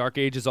 baby. Dark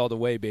Ages all the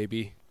way,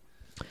 baby.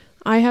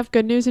 I have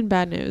good news and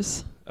bad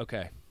news.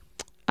 Okay.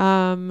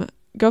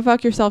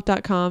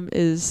 GoFuckYourself.com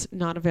is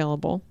not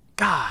available.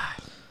 God.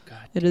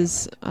 It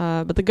is,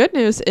 but the good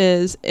news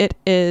is it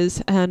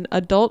is an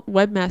adult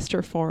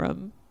webmaster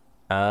forum.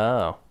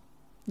 Oh.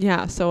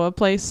 Yeah, so a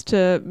place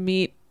to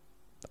meet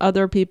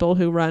other people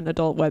who run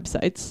adult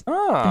websites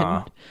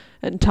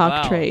and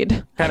talk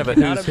trade. Kind of a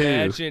who's who.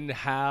 Imagine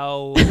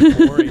how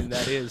boring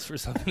that is for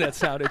something that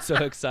sounded so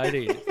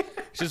exciting.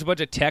 It's just a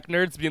bunch of tech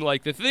nerds being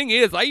like, the thing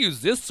is, I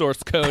use this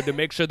source code to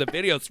make sure the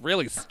video's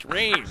really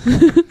streamed.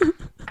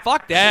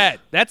 Fuck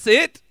that. That's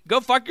it. Go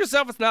fuck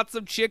yourself. It's not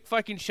some chick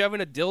fucking shoving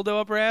a dildo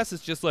up her ass.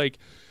 It's just like,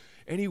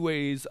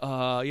 anyways,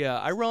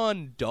 I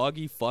run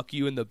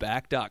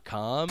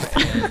doggyfuckyouintheback.com,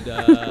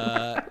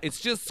 and it's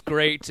just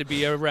great to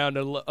be around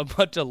a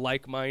bunch of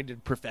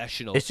like-minded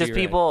professionals. It's just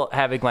people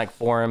having like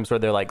forums where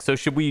they're like, so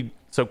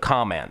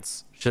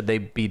comments, should they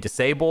be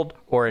disabled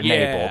or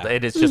enabled?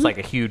 It is just like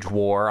a huge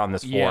war on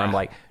this forum.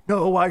 Like,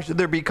 no, why should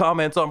there be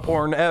comments on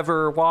porn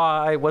ever?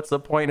 Why? What's the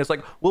point? It's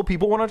like, well,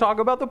 people want to talk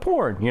about the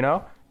porn,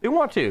 They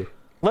want to.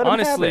 Let them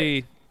have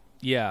it.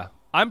 Yeah.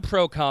 I'm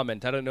pro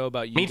comment. I don't know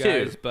about you Me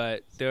guys, too.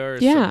 but there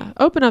are some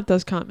open up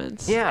those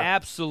comments. Yeah.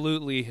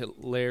 Absolutely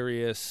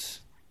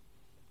hilarious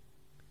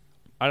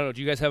I don't know.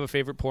 Do you guys have a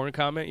favorite porn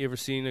comment? You ever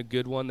seen a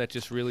good one that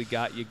just really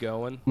got you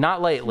going?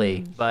 Not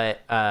lately, but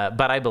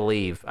I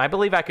believe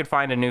I could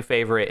find a new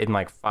favorite in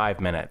like 5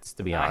 minutes.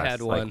 To be honest, I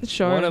had one. Like,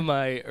 sure. One of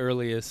my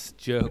earliest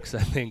jokes,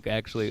 I think.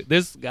 Actually,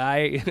 this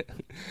guy.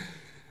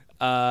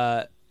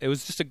 It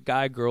was just a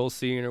guy-girl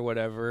scene or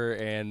whatever,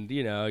 and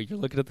you know you're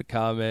looking at the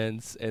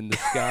comments, and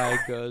this guy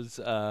goes,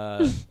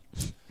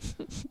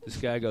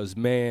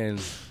 man,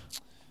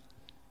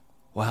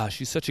 wow,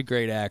 she's such a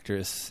great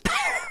actress.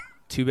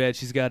 Too bad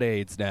she's got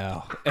AIDS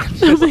now.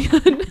 Oh my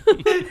god.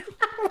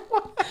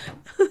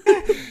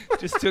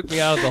 Just took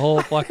me out of the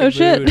whole fucking Oh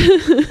shit. mood.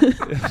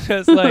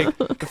 Just like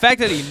the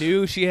fact that he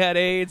knew she had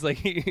AIDS,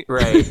 like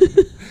right.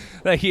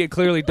 like he had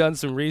clearly done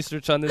some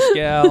research on this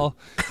gal,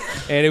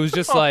 and it was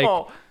just like,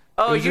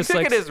 oh, you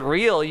took it as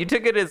real. You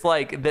took it as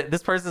like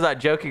this person's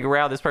not joking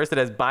around. This person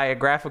has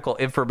biographical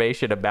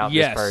information about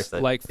this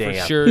person. Like damn. for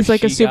sure, He's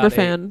like a she super got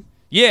fan.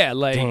 Yeah,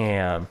 like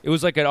damn. It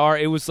was like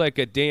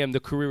a damn, the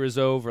career is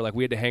over. Like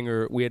we had to hang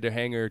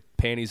her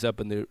panties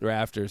up in the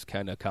rafters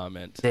kind of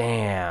comment.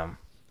 Damn.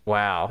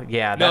 Wow.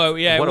 Yeah. No,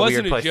 yeah, it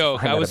wasn't a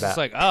joke. I was just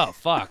like, oh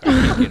fuck, I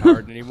can't get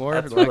hard anymore.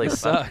 That's like, really it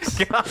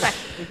sucks. God.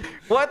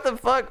 What the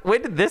fuck?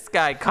 When did this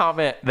guy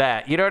comment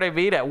that? You know what I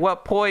mean? At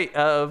what point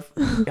of?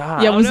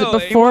 God. Yeah, was it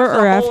before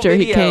or after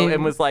he came?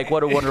 And was like,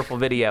 what a wonderful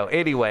video.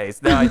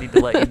 Anyways, now I need to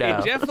let you know.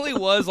 It definitely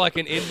was like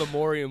an in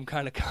memoriam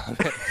kind of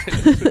comment.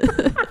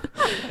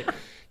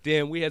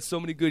 Damn, we had so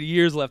many good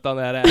years left on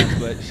that ass,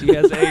 but she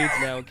has AIDS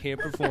now and can't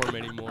perform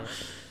anymore.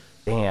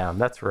 Damn,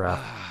 that's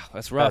rough.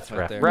 That's rough. That's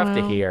rough. There. Rough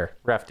to hear.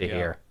 Rough to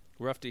hear.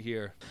 Rough to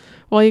hear.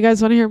 Well, you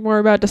guys want to hear more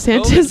about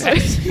DeSantis?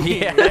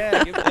 Yeah,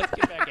 let's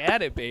get back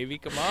at it, baby.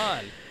 Come on.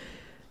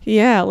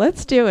 Yeah,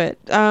 let's do it.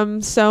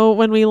 So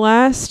when we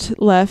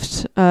last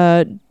left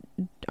our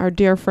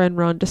dear friend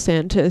Ron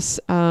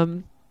DeSantis,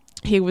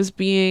 he was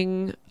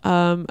being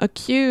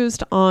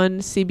accused on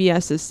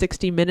CBS's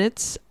 60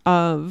 Minutes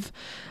of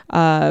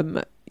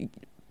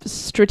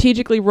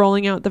strategically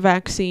rolling out the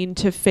vaccine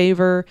to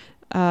favor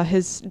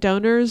his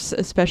donors,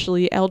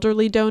 especially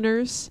elderly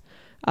donors,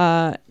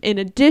 in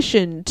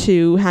addition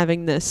to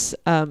having this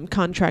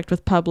contract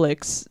with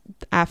Publix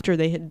after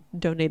they had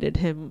donated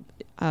him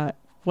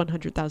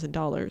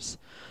 $100,000.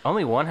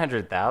 Only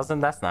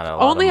 $100,000? That's not a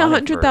lot. Only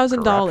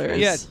 $100,000.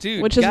 Yeah,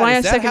 dude. Which is why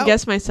I second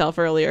guessed myself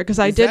earlier, because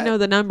I did know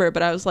the number,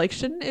 but I was like,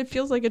 it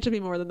feels like it should be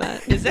more than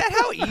that. Is that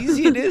how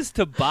easy it is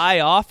to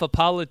buy off a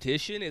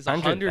politician? Is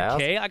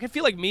 $100K? I can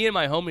feel like me and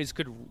my homies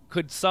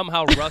could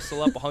somehow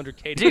rustle up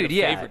 $100K to get a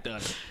favor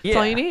done. That's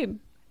all you need.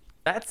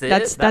 That's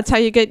it. That's how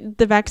you get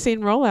the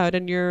vaccine rollout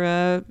in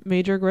your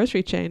major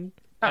grocery chain.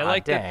 I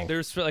like that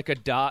there's like a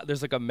dot,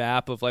 there's like a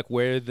map of like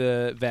where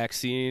the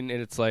vaccine,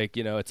 and it's like,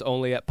 you know, it's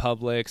only at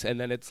Publix, and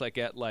then it's like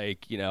at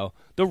like, you know,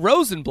 the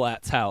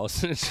Rosenblatt's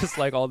house. And it's just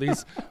like all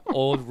these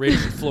old rich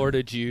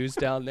Florida Jews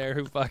down there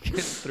who fucking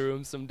threw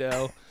him some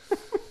dough.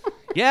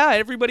 Yeah,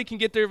 everybody can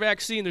get their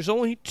vaccine. There's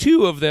only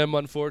 2 of them,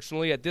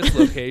 unfortunately, at this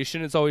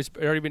location. It's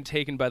already been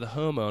taken by the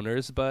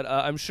homeowners, but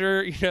I'm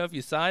sure, you know, if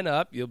you sign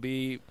up, you'll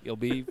be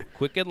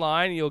quick in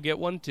line, and you'll get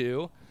one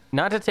too.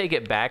 Not to take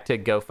it back to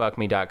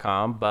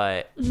gofuckme.com,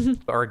 but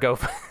or go.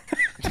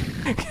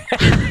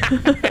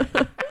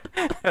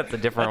 That's a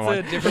different one.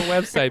 That's a different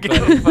website,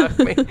 buddy.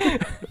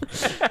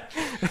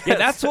 Yeah,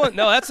 that's one.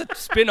 No, that's a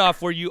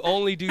spin-off where you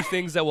only do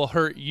things that will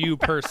hurt you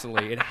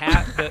personally.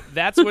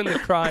 That's when the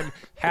crime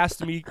has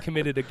to be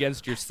committed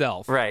against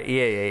yourself. Right.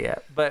 Yeah.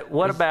 But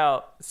what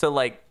about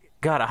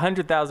God,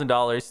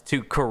 $100,000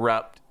 to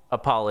corrupt a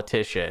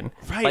politician,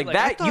 right? Like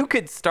that, you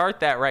could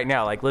start that right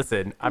now. Like,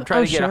 listen, I'm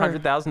trying to get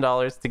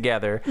 $100,000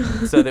 together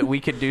so that we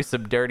could do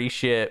some dirty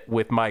shit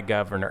with my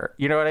governor.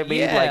 You know what I mean?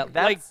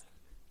 Yeah,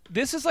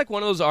 this is like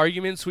one of those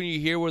arguments when you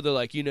hear where they're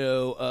like, you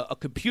know, a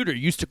computer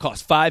used to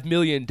cost $5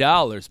 million,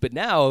 but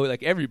now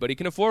like everybody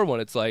can afford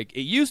one. It's like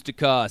it used to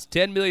cost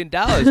 $10 million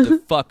to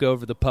fuck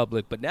over the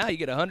public, but now you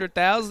get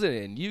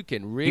 $100,000 and you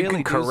can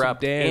really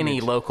corrupt do some damage. Any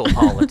local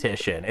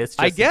politician. It's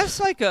just, I guess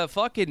like a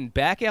fucking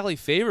back alley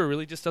favor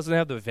really just doesn't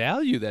have the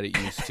value that it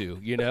used to.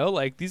 You know,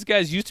 like these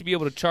guys used to be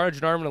able to charge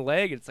an arm and a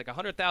leg, and it's like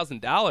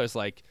 $100,000.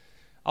 Like,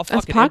 I'll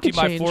fucking empty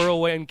my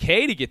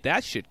 401k to get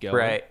that shit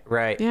going.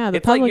 Right. Yeah, the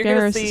public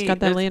heiress has got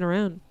that laying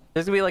around.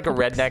 There's gonna be like a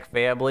redneck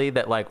family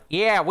that like,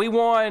 yeah, we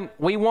won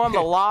the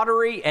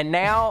lottery, and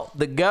now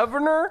the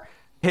governor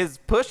is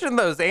pushing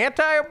those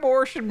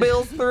anti-abortion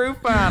bills through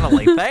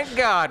finally. Thank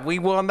God we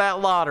won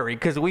that lottery,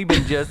 because we've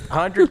been just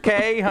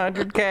 100K,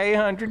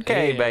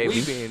 baby.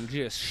 We've been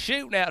just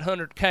shooting out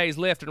 100Ks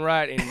left and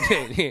right,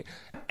 and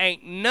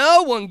ain't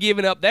no one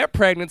giving up their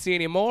pregnancy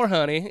anymore,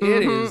 honey.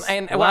 It is.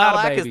 And what I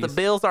like is the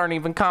bills aren't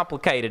even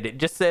complicated. It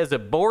just says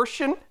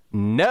abortion.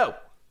 Nope.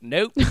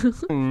 No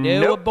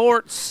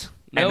aborts.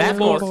 And that's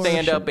going to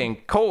stand up in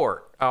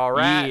court. All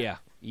right.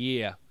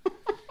 Yeah.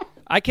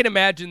 I can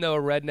imagine, though, a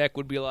redneck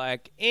would be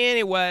like,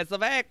 anyways,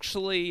 I've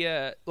actually,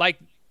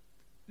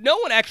 no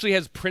one actually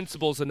has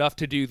principles enough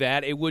to do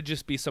that. It would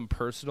just be some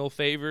personal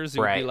favors.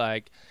 It would be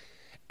like,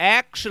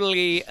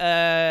 actually,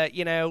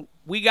 you know,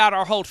 we got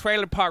our whole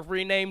trailer park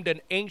renamed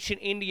an ancient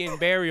Indian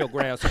burial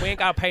ground, so we ain't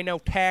got to pay no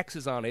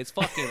taxes on it. It's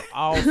fucking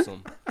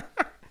awesome.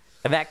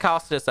 And that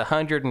cost us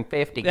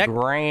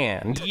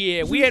 $150,000.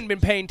 Yeah, we hadn't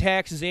been paying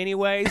taxes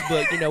anyways,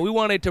 but, we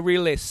wanted to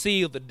really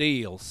seal the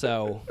deal.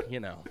 So,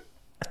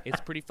 it's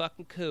pretty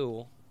fucking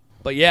cool.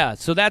 But, yeah,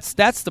 so that's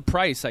the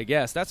price, I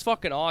guess. That's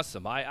fucking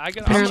awesome.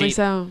 Apparently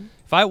so.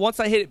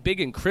 Once I hit it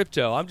big in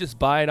crypto, I'm just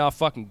buying off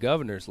fucking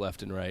governors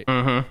left and right.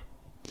 Mm-hmm.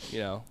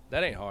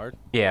 That ain't hard.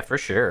 Yeah, for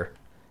sure.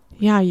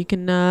 Yeah, you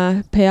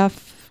can pay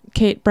off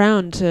Kate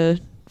Brown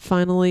to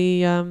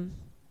finally...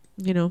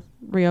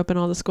 reopen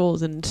all the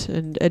schools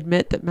and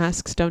admit that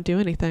masks don't do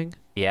anything.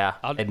 Yeah,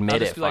 I'll admit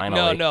just it be like,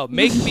 finally. No,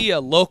 make me a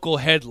local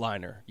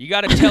headliner. You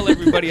got to tell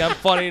everybody I'm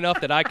funny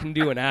enough that I can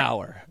do an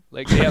hour.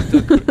 Like they have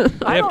to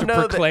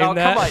proclaim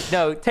that. Come on.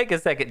 No, take a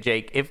second,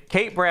 Jake. If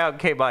Kate Brown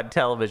came on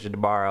television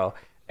tomorrow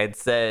and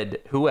said,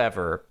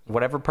 whatever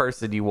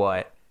person you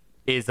want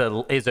is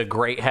a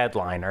great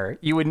headliner,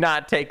 you would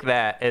not take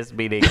that as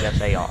meaning that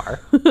they are.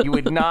 You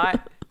would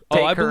not.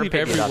 I believe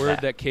every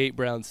word that Kate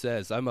Brown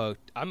says. I'm a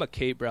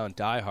Kate Brown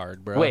diehard,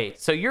 bro. Wait,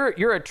 so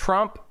you're a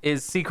Trump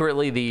is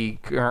secretly the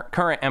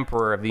current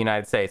emperor of the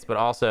United States, but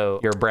also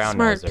you're a Brown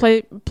smart.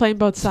 noser. Playing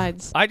both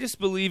sides. I just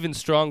believe in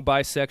strong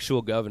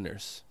bisexual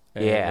governors.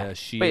 And, yeah.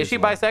 Wait, is she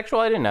bisexual?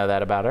 I didn't know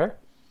that about her.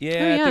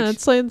 Yeah,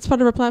 it's part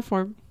of her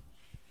platform.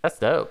 That's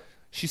dope.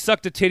 She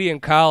sucked a titty in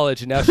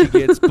college, and now she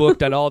gets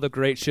booked on all the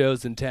great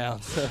shows in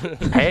town.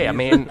 Hey, I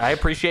mean, I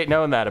appreciate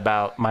knowing that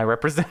about my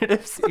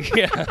representatives.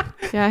 Yeah.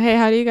 Yeah, hey,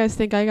 how do you guys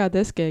think I got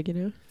this gig,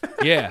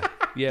 Yeah,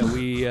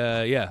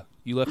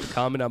 you left a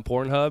comment on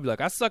Pornhub,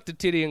 like, I sucked a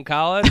titty in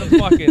college. I'm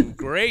fucking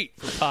great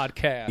for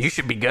podcasts. You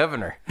should be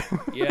governor.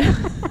 Yeah.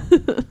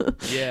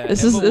 Yeah.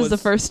 This is the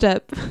first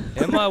step.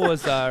 Emma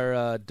was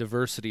our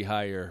diversity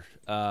hire.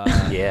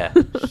 Yeah.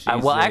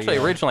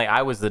 Originally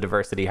I was the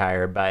diversity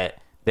hire, but...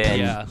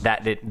 then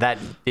that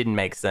didn't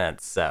make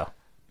sense. So,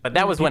 but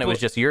that was when it was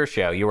just your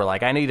show. You were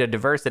like, I need a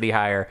diversity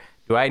hire.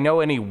 Do I know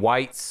any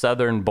white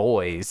Southern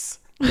boys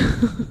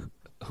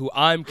who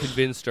I'm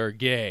convinced are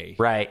gay?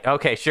 Right.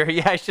 Okay. Sure.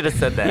 Yeah, I should have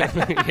said that.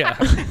 Yeah.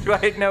 Do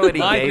I know any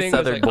gay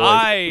Southern boys?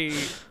 I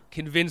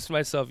convinced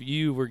myself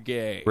you were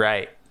gay.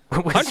 Right.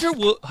 Hunter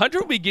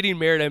will be getting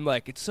married. I'm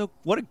like,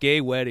 what a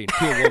gay wedding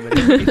to a woman.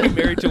 He's getting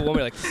married to a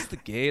woman. Like, this is the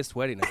gayest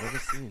wedding I've ever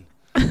seen.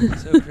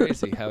 It's so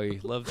crazy how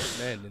he loves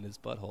men in his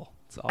butthole.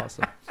 It's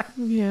awesome.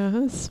 Yeah,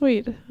 that's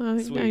sweet.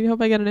 I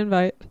hope I get an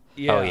invite.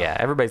 Yeah. Oh, yeah.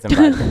 Everybody's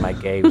invited to my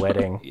gay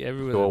wedding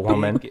to a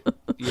woman.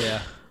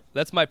 Yeah.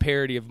 That's my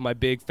parody of my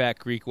big fat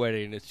Greek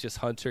wedding. It's just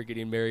Hunter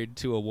getting married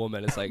to a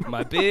woman. It's like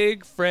my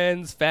big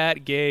friend's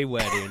fat gay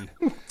wedding.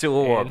 To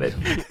a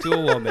woman. To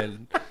a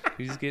woman.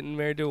 He's getting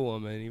married to a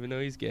woman, even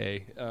though he's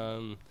gay.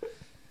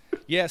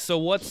 Yeah,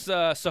 so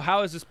so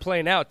how is this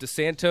playing out?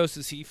 DeSantis,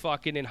 is he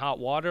fucking in hot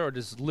water, or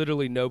does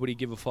literally nobody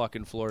give a fuck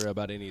in Florida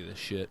about any of this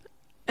shit?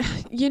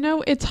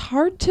 It's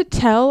hard to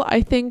tell.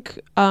 I think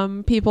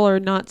people are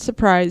not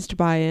surprised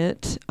by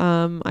it.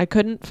 I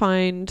couldn't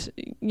find,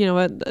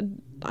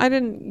 I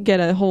didn't get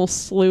a whole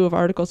slew of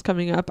articles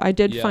coming up. I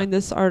did find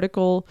this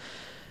article.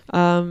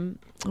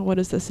 What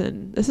is this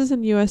in? This is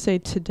in USA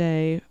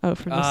Today. Oh,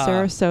 from the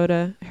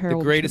Sarasota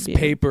Herald. The greatest Tribune.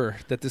 Paper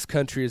that this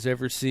country has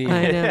ever seen.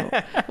 I know.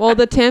 Well,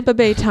 the Tampa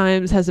Bay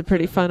Times has a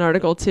pretty fun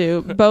article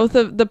too.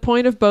 The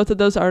point of both of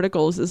those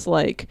articles is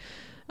like,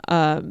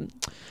 the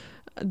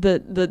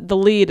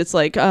lead. It's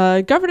like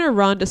Governor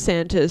Ron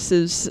Desantis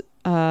is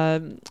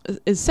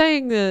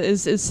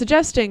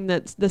suggesting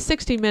that the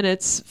 60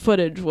 Minutes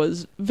footage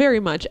was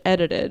very much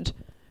edited.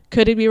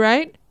 Could he be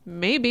right?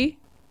 Maybe.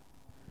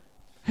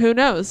 Who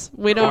knows?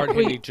 We don't.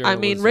 Rick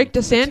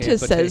DeSantis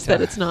says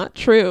that it's not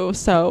true.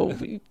 So,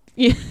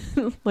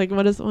 like,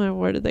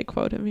 where did they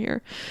quote him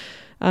here?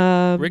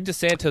 Rick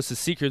DeSantis has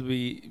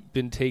secretly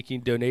been taking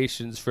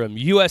donations from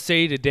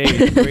USA Today,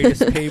 the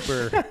greatest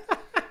paper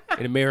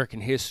in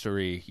American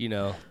history.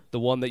 The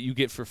one that you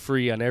get for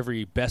free on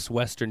every Best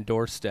Western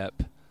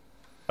doorstep.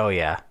 Oh,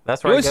 yeah.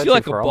 That's right. You always feel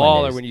like a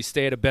baller when you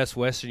stay at a Best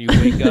Western. You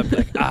wake up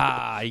like,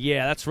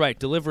 yeah, that's right.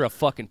 Deliver a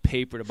fucking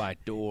paper to my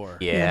door.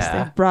 Yeah. Yes,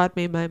 they've brought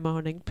me my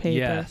morning paper.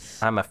 Yes.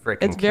 I'm a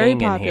freaking king It's very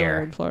popular in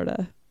here. in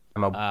Florida.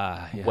 I'm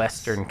a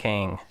Western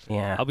king.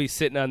 Yeah. I'll be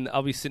sitting in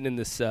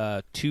this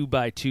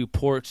 2x2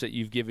 porch that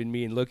you've given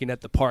me and looking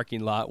at the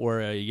parking lot where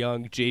a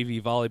young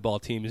JV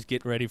volleyball team is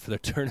getting ready for their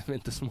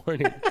tournament this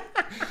morning.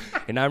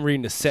 And I'm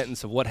reading a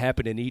sentence of what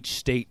happened in each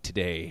state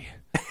today.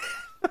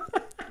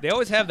 They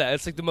always have that.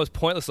 It's like the most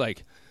pointless,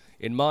 like,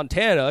 in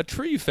Montana, a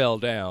tree fell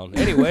down.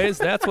 Anyways,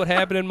 that's what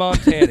happened in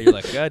Montana. You're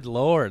like, good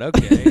Lord,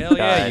 okay. Hell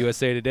yeah,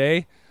 USA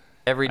Today.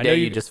 Every day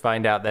you just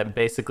find out that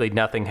basically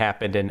nothing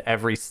happened in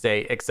every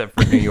state except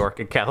for New York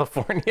and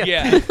California.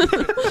 Yeah.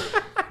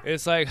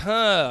 It's like,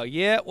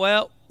 yeah,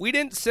 well, we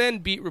didn't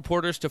send beat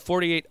reporters to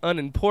 48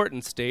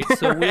 unimportant states,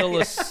 so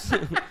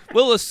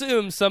we'll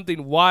assume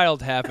something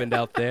wild happened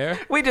out there.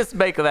 We just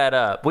make that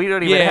up. We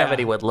don't even have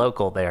anyone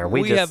local there.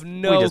 We have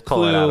no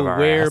clue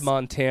where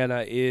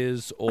Montana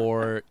is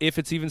or if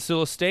it's even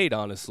still a state,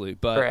 honestly.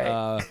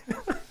 But,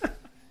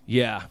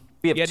 yeah.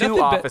 We have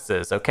two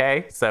offices,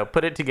 okay? So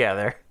put it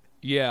together.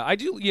 Yeah, I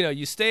do.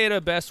 You stay at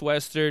a Best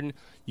Western,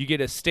 you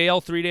get a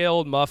stale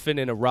 3-day-old muffin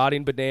and a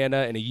rotting banana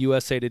and a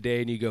USA Today,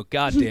 and you go,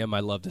 God damn,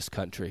 I love this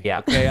country. Yeah.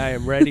 Okay, I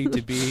am ready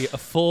to be a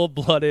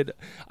full-blooded.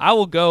 I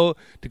will go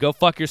to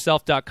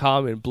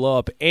gofuckyourself.com and blow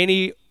up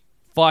any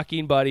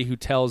fucking buddy who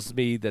tells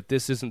me that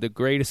this isn't the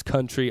greatest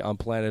country on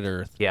planet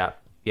Earth. Yeah.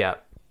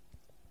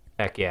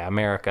 Heck yeah,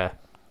 America.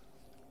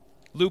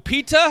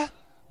 Lupita,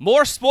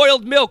 more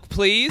spoiled milk,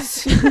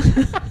 please.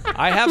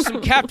 I have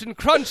some Captain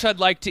Crunch I'd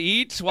like to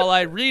eat while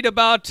I read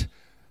about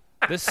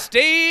the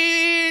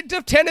state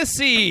of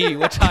Tennessee,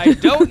 which I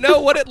don't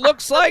know what it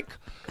looks like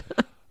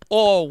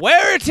or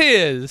where it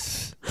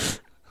is.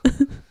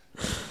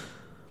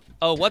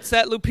 Oh, what's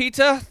that,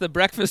 Lupita? The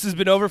breakfast has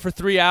been over for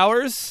 3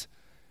 hours?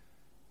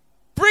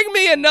 Bring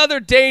me another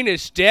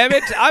Danish, damn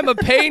it. I'm a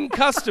paying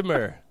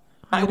customer.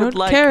 I don't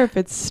care if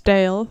it's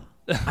stale.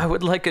 I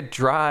would like a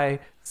dry,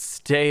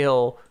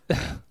 stale,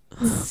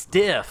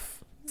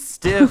 stiff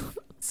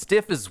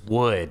as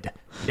wood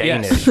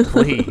Danish,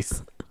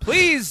 please.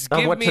 Please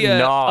give me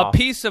a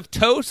piece of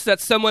toast that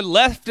someone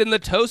left in the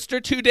toaster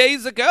 2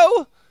 days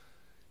ago.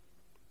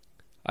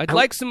 I'd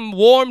like some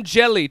warm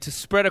jelly to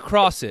spread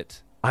across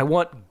it. I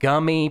want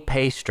gummy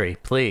pastry,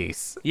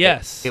 please.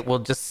 Yes. It will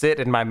just sit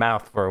in my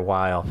mouth for a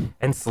while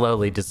and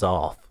slowly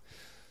dissolve.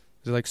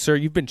 They're like, sir,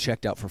 you've been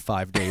checked out for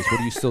 5 days.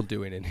 What are you still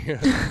doing in here?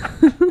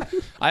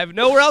 I have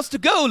nowhere else to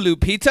go,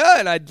 Lupita,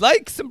 and I'd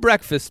like some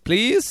breakfast,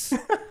 please.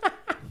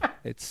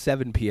 It's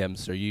 7 p.m.,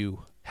 sir.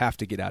 You have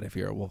to get out of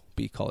here. We'll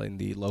be calling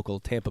the local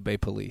Tampa Bay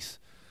police.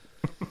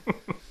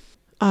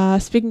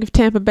 Speaking of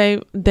Tampa Bay,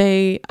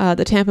 the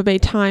Tampa Bay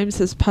Times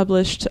has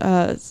published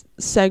a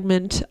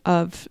segment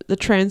of the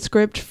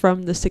transcript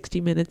from the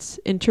 60 Minutes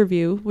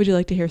interview. Would you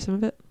like to hear some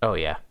of it? Oh,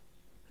 yeah.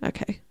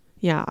 Okay.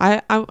 Yeah,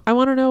 I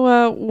want to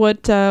know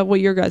what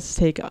your guys'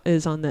 take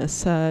is on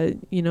this.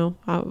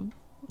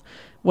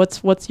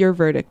 What's your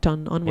verdict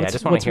on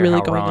what's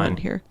really going on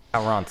here?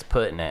 How Ron's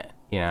putting it,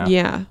 Yeah.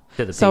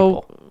 To the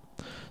people.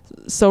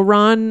 So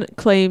Ron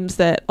claims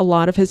that a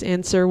lot of his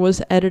answer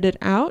was edited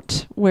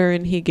out,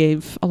 wherein he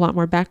gave a lot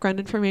more background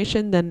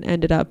information than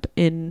ended up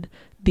in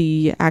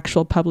the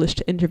actual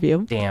published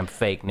interview. Damn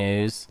fake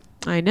news.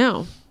 I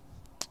know.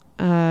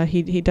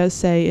 He does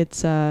say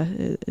it's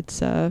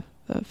a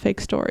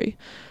fake story.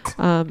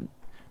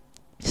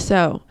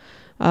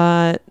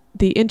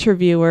 The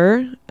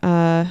interviewer,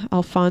 Nancy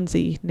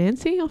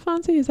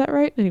Alfonsi, is that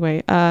right?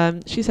 Anyway,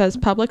 she says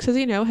Publix, as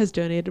you know, has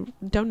donated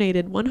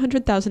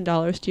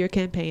 $100,000 to your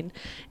campaign,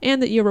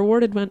 and that you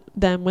rewarded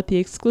them with the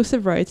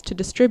exclusive rights to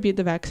distribute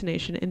the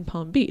vaccination in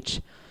Palm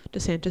Beach.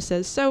 DeSantis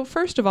says, so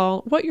first of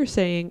all, what you're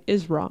saying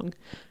is wrong.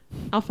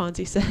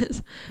 Alfonsi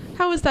says,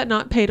 how is that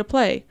not pay to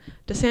play?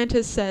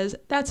 DeSantis says,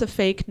 that's a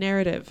fake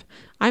narrative.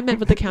 I met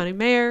with the county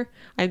mayor,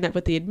 I met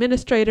with the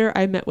administrator,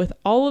 I met with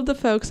all of the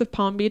folks of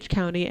Palm Beach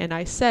County, and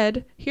I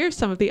said, here's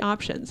some of the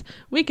options.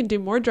 We can do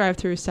more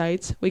drive-through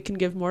sites, we can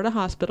give more to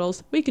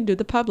hospitals, we can do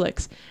the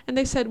Publix. And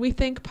they said, we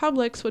think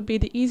Publix would be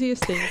the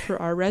easiest thing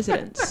for our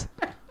residents.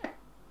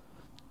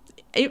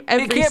 It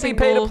can't be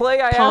pay to play.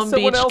 I asked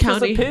someone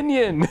else's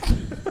opinion.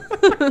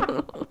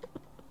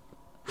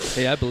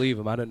 Hey, I believe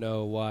him. I don't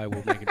know why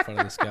we're making fun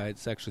of this guy.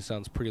 It actually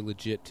sounds pretty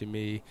legit to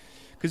me.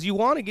 Because you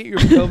want to get your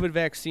COVID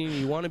vaccine,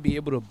 you want to be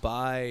able to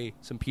buy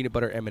some peanut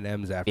butter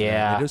M&Ms after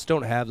that. They just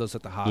don't have those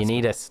at the hospital. You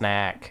need a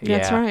snack.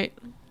 That's right.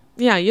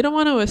 Yeah, you don't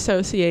want to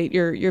associate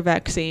your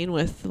vaccine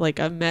with like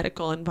a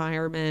medical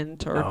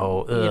environment or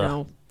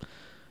yucky.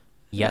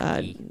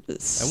 I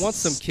want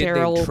some kid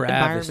named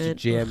Travis to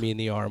jam me in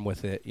the arm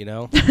with it,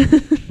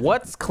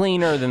 What's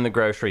cleaner than the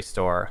grocery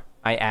store?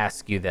 I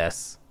ask you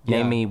this.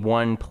 Name me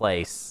one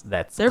place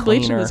that's They're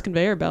cleaner. Bleaching those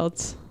conveyor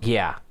belts.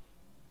 Yeah.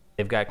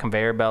 They've got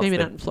conveyor belts. Maybe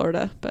not in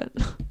Florida, but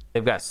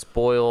they've got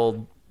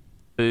spoiled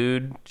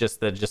food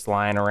just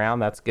lying around.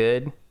 That's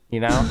good,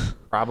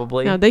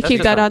 probably. No, they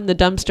keep that out in the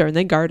dumpster and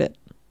they guard it.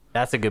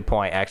 That's a good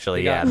point,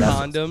 actually. They got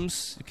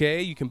condoms.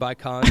 Okay, you can buy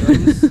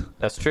condoms.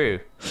 That's true.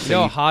 You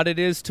know how hot it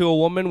is to a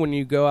woman when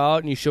you go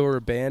out and you show her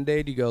a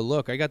Band-Aid? You go,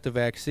 look, I got the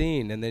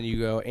vaccine. And then you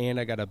go, and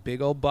I got a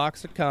big old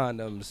box of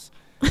condoms.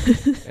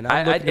 And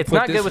it's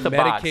not good with a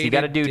box. You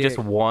got to do just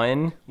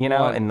one,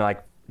 and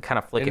like kind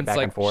of flick it back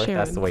and forth.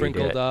 That's the way you do it.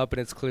 Crinkled up, and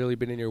it's clearly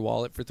been in your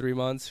wallet for 3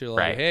 months. You're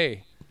like,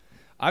 hey,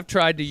 I've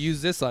tried to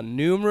use this on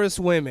numerous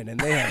women, and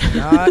they have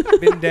not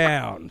been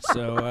down.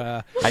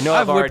 So I know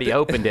I've already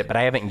opened it, but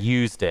I haven't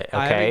used it. Okay,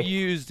 I haven't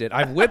used it.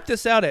 I've whipped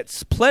this out at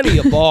plenty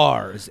of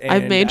bars. And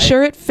I've made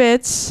sure it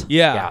fits.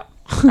 Yeah.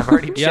 I've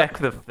already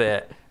checked the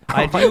fit.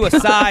 I do a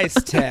size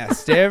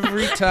test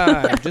every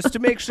time just to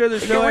make sure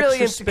there's no extra space. You're really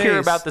insecure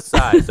about the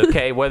size,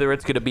 okay? Whether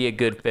it's going to be a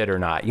good fit or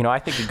not. I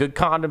think a good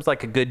condom's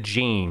like a good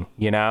jean,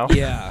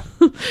 Yeah.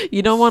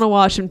 You don't want to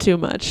wash them too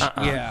much.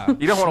 Yeah.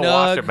 You don't want to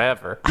wash them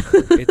ever.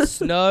 It's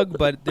snug,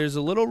 but there's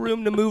a little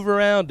room to move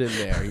around in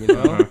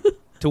there,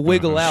 to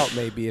wiggle out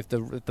maybe if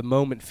the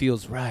moment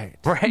feels right.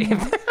 Right.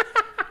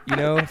 You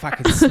know, if I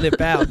can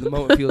slip out and the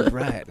moment feels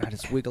right, and I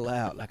just wiggle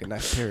out like a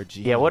nice pair of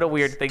jeans. Yeah, what a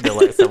weird thing to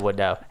let someone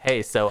know.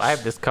 Hey, so I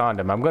have this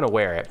condom. I'm going to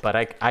wear it, but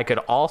I could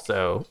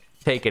also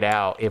take it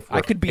out if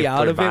I could be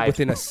out of it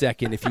within a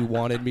second if you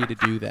wanted me to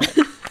do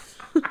that.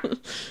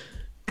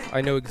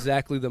 I know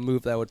exactly the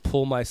move that would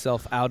pull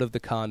myself out of the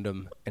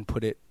condom and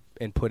put it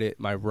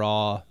my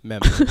raw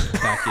member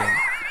back in.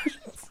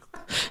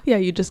 Yeah,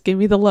 you just give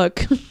me the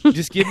look.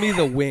 Just give me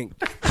the wink.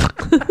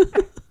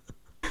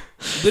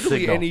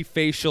 Literally Signal. any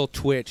facial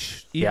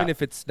twitch, even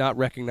if it's not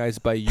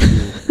recognized by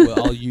you,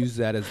 I'll use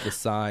that as the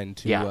sign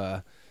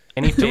to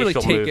any facial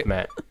really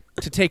movement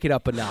to take it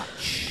up a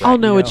notch. I'll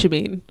know what you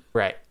mean.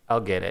 Right, I'll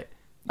get it.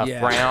 A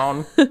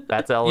frown,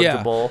 that's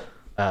eligible.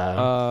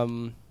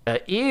 Ew,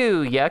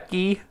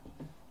 yucky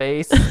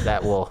face.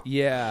 That will.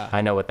 Yeah,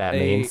 I know what that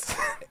means.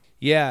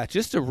 Yeah,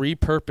 just a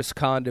repurposed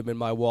condom in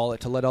my wallet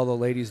to let all the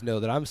ladies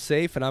know that I'm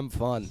safe and I'm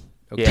fun.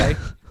 Okay. Yeah.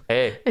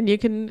 Hey. And you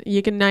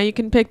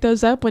can pick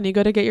those up when you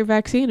go to get your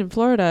vaccine in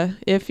Florida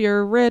if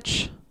you're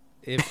rich.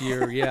 If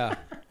you're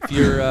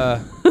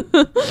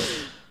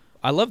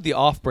I love the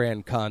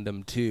off-brand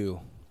condom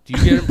too. Do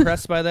you get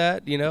impressed by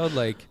that? You know,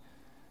 like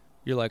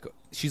you're like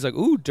she's like,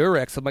 "Ooh,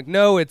 Durex." I'm like,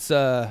 "No, it's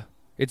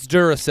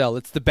Duracell.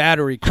 It's the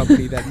battery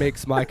company that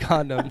makes my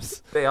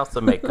condoms." They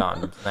also make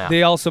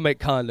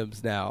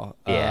condoms now.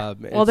 Yeah.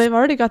 Well, they've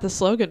already got the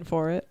slogan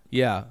for it.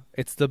 Yeah,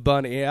 it's the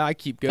bunny. Yeah, I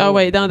keep going. Oh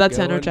wait, no, that's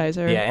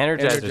Energizer. Yeah,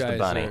 Energizer's the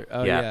bunny.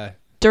 Oh yeah.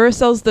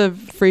 Duracell's the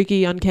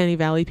freaky Uncanny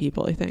Valley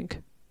people, I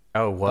think.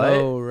 Oh what?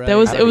 Oh right. It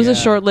was a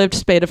short-lived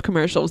spate of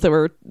commercials that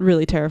were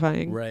really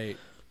terrifying. Right.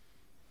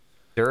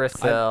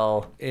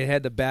 Duracell. It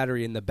had the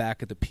battery in the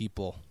back of the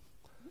people.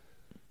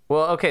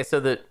 Well, okay, so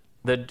the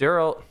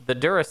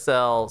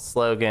Duracell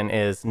slogan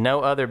is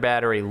 "No other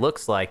battery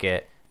looks like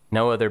it,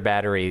 no other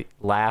battery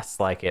lasts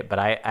like it." But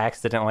I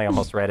accidentally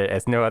almost read it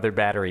as "No other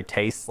battery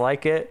tastes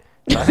like it."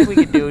 So I think we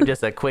could do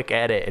just a quick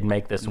edit and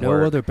make this work.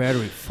 No other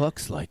battery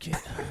fucks like it.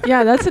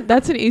 Yeah,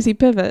 that's an easy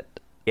pivot.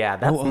 Yeah,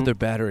 no other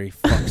battery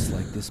fucks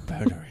like this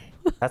battery.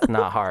 That's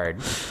not hard.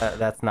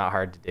 That's not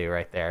hard to do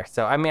right there.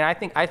 So I mean, I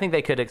think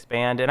they could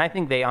expand, and I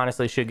think they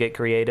honestly should get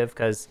creative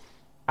because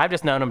I've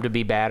just known them to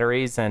be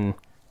batteries, and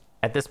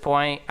at this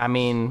point, I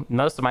mean,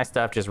 most of my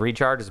stuff just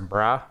recharges,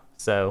 brah.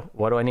 So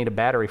what do I need a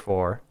battery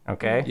for?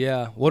 Okay.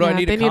 Yeah. What do I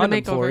need a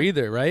condom for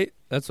either? Right.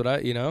 That's what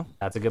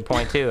That's a good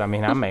point too. I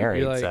mean, I'm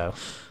married, like, so.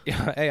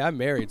 Yeah. Hey, I'm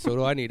married. So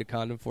do I need a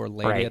condom for a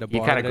lady at a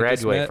bar? You kind of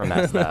graduate from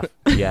that stuff.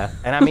 Yeah.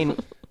 And I mean,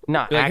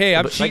 no. Like, hey,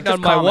 I'm cheating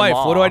on my wife.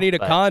 What do I need a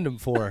condom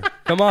for?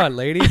 Come on,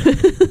 lady.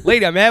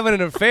 Lady, I'm having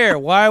an affair.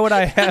 Why would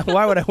I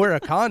wear a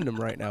condom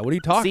right now? What are you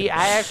talking about?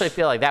 I actually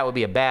feel like that would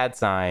be a bad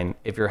sign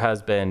if your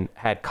husband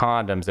had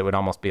condoms. It would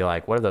almost be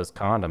like, what are those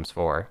condoms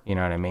for? You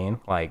know what I mean?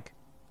 Like,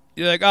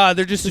 you're like,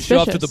 they're just to show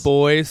off to the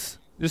boys.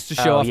 Just to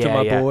show off to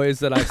my boys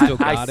that I still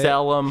got it.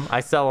 I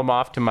sell them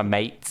off to my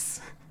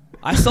mates.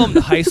 I sell them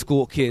to high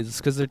school kids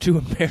because they're too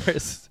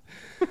embarrassed.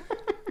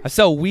 I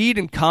sell weed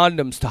and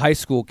condoms to high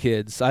school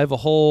kids. I have a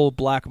whole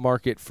black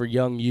market for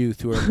young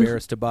youth who are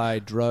embarrassed to buy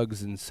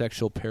drugs and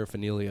sexual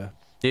paraphernalia.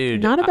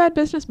 Dude, not a bad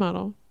business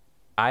model.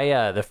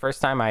 The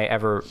first time I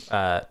ever,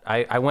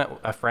 I went,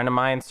 a friend of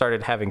mine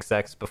started having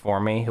sex before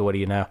me. What do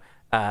you know?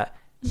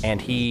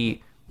 And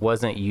he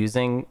wasn't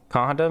using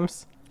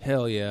condoms.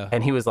 Hell yeah.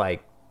 And he was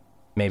like,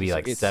 maybe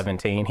like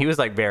 17. He was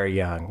like very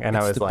young. And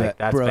I was like,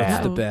 that's bro,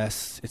 bad.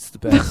 It's the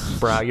best.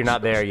 Bro, you're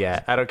not there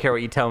yet. I don't care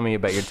what you tell me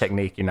about your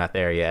technique. You're not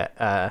there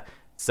yet.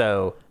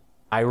 So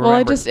I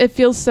remember. Well, it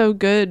feels so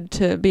good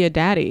to be a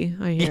daddy,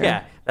 I hear.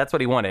 Yeah, that's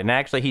what he wanted. And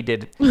actually he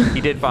did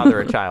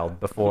father a child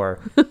before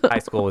high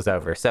school was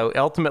over. So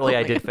ultimately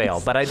I did fail.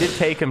 But I did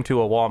take him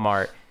to a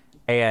Walmart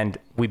and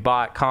we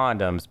bought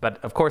condoms. But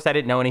of course I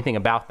didn't know anything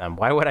about them.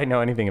 Why would I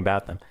know anything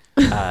about them?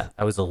 I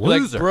was a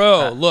loser. Like,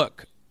 bro,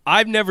 look.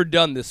 I've never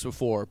done this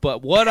before,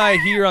 but what I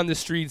hear on the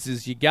streets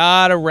is you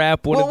gotta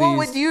wrap one of these. What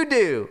would you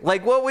do?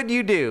 Like, what would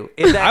you do?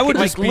 Is that, I would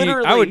like, just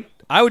literally.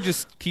 I would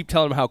just keep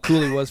telling him how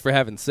cool he was for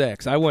having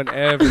sex. I wouldn't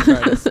ever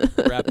try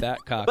to wrap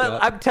that cock but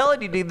up. I'm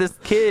telling you, dude, this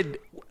kid,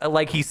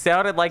 like, he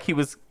sounded like he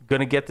was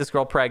gonna get this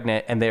girl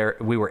pregnant, and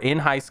we were in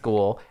high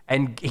school,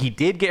 and he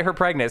did get her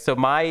pregnant. So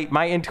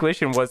my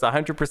intuition was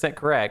 100%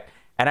 correct.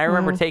 And I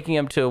remember taking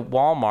him to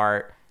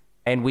Walmart,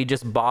 and we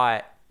just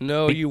bought.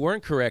 No, you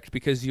weren't correct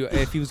because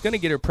if he was going to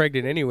get her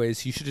pregnant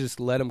anyways, you should have just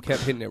let him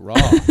kept hitting it raw.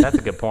 That's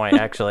a good point,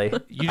 actually.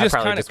 You just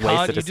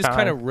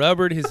kind of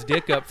rubbered his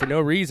dick up for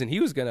no reason. He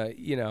was going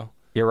to,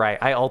 You're right.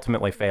 I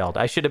ultimately failed.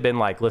 I should have been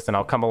like, listen,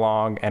 I'll come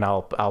along and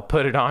I'll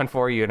put it on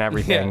for you and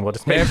everything. Yeah, we'll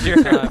just make every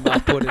sure. time I'll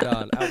put it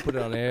on. I'll put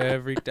it on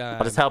every time.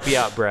 I'll just help you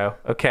out, bro.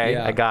 Okay,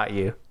 yeah. I got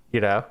you.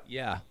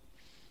 Yeah.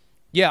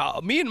 Yeah,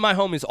 me and my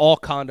homies all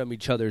condom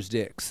each other's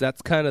dicks.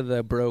 That's kind of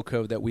the bro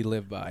code that we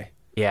live by.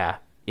 Yeah.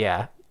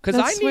 Because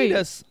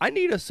I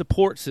need a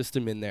support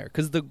system in there.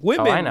 Because the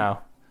women, I know,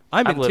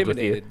 I'm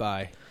intimidated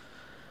by.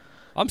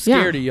 I'm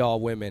scared of y'all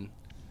women.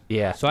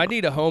 Yeah. So I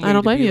need a homie. I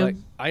don't blame you. Like,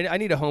 I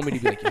need a homie to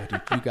be like, yo,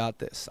 dude, you got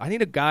this. I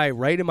need a guy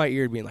right in my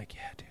ear being like,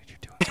 yeah, dude, you're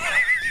doing it.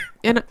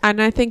 And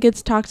I think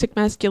it's toxic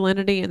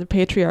masculinity and the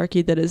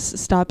patriarchy that is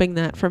stopping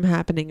that from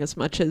happening as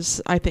much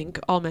as I think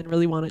all men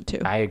really want it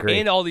to. I agree.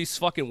 And all these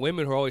fucking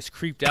women who are always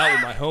creeped out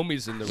with my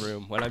homies in the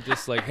room when I'm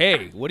just like,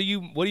 hey, what are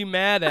you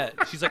mad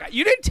at? She's like,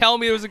 you didn't tell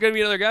me there was going to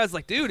be another guy. I was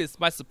like, dude, it's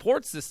my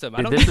support system.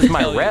 Dude, this is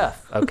my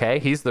ref, okay?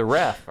 He's the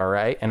ref, all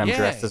right? And I'm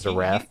dressed as a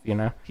ref, you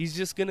know? He's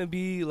just going to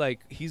be like,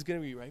 he's going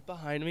to be right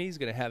behind me. He's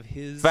going to have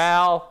his...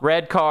 Foul,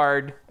 red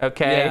card,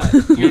 okay?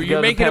 Yeah.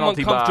 You're making him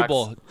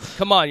uncomfortable.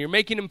 Come on, you're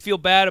making him feel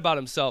bad about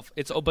himself.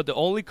 But the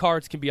only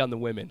cards can be on the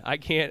women. I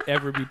can't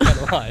ever be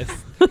penalized.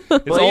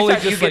 It's only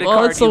just like...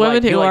 Well, it's the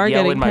women who are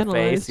getting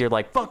penalized. Face, you're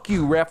like, fuck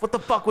you, ref. What the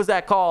fuck was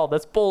that called?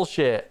 That's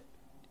bullshit.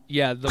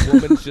 Yeah, the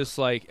woman's just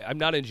like, I'm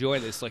not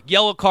enjoying this. Like,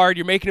 yellow card,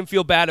 you're making him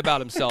feel bad about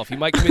himself. He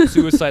might commit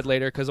suicide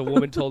later because a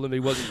woman told him he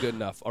wasn't good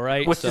enough, all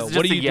right? Which is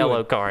just a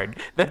yellow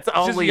card. That's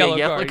only a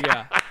yellow card.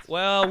 Yeah.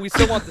 Well, we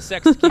still want the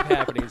sex to keep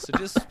happening, so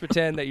just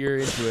pretend that you're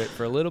into it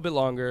for a little bit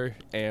longer,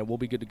 and we'll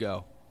be good to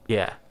go.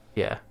 Yeah.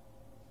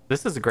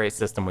 This is a great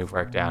system we've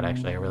worked out,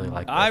 actually. I really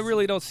like this. I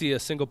really don't see a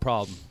single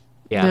problem.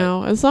 Yeah.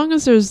 No, as long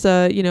as there's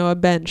a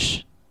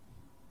bench.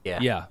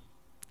 Yeah.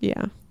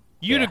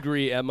 You'd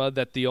agree, Emma,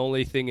 that the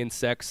only thing in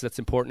sex that's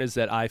important is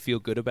that I feel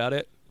good about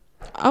it?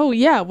 Oh,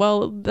 yeah.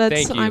 Well,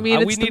 that's, I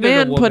mean, it's the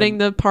man putting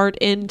the part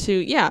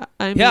into,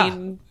 I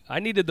mean. I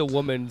needed the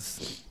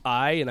woman's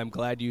eye, and I'm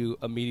glad you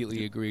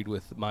immediately agreed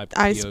with my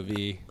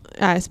POV.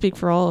 I speak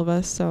for all of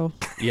us, so.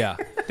 Yeah,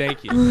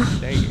 thank you.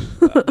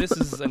 This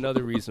is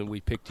another reason we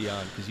picked you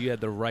on, because you had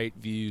the right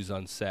views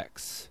on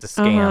sex. It's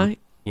a scam.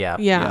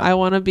 Yeah. I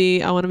want to be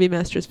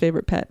Master's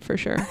favorite pet for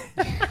sure.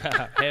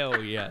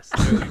 Hell yes.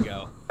 There we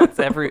go. It's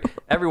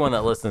everyone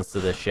that listens to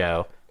this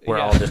show. We're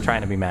all just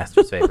trying to be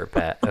Master's favorite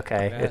pet.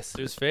 Okay.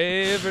 Master's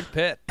favorite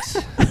pet.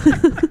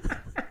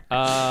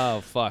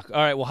 Oh fuck!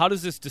 All right. Well, how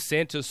does this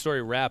DeSantis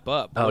story wrap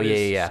up?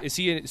 Is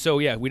he?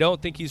 We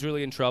don't think he's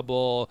really in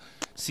trouble.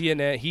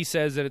 CNN. He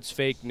says that it's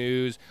fake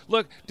news.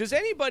 Look, does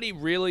anybody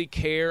really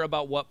care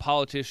about what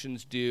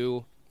politicians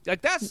do?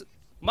 Like that's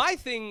my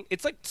thing.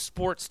 It's like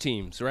sports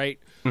teams, right?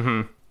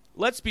 Mm-hmm.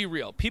 Let's be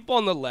real. People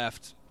on the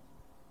left,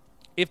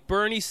 if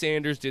Bernie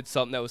Sanders did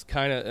something that was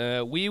kind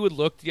of, we would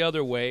look the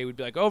other way. We'd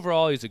be like,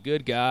 overall, he's a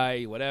good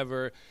guy,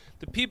 whatever.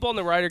 The people on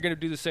the right are going to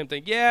do the same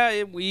thing.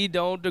 Yeah, we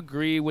don't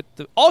agree with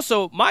the...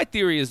 Also, my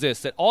theory is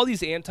this, that all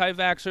these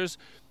anti-vaxxers,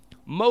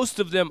 most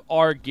of them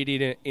are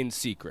getting it in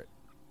secret.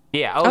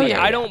 Yeah.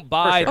 I don't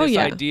buy this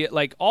idea.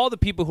 Like, all the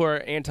people who are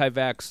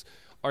anti-vax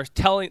are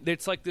telling...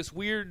 It's like this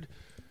weird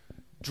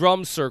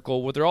drum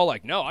circle where they're all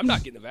like, no, I'm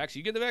not getting the vax.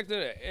 You get the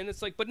vax. And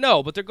it's like, but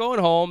they're going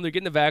home. They're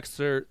getting the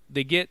vax.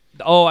 They get,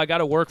 I got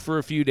to work for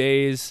a few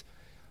days,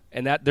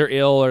 and that they're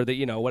ill or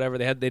they, whatever.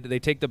 They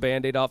take the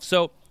Band-Aid off.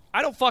 So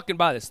I don't fucking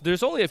buy this.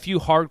 There's only a few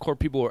hardcore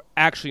people who are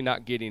actually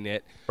not getting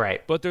it.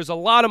 Right. But there's a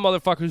lot of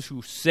motherfuckers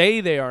who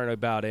say they aren't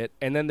about it,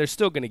 and then they're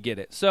still going to get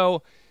it.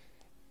 So,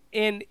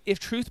 and if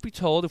truth be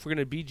told, if we're going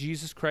to be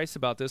Jesus Christ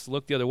about this,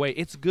 look the other way,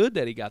 it's good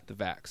that he got the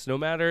vax. No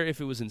matter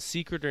if it was in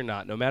secret or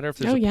not, no matter if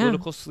there's a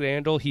political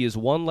scandal, he is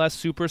one less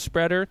super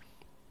spreader.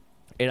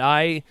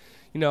 And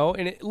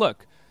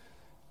look,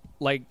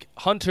 like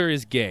Hunter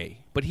is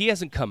gay, but he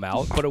hasn't come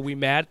out. But are we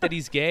mad that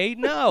he's gay?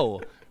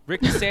 No.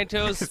 Rick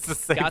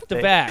DeSantis got the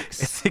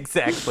vax. It's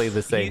exactly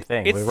the same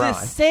thing. It's the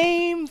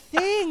same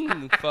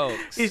thing,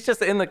 folks. He's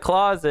just in the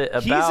closet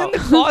about... He's in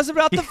the closet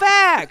about the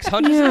vax.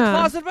 Hunter's in the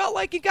closet about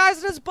liking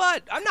guys in his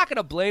butt. I'm not going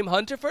to blame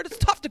Hunter for it. It's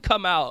tough to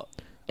come out.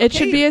 It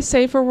should be a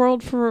safer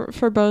world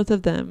for both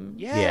of them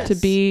to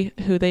be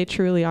who they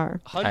truly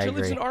are. Hunter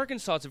lives in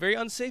Arkansas. It's a very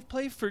unsafe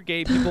place for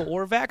gay people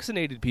or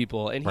vaccinated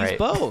people, and he's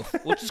both,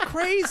 which is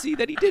crazy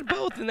that he did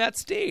both in that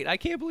state. I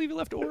can't believe he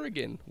left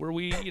Oregon, where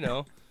we,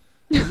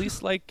 at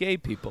least like gay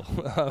people.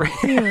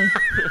 We're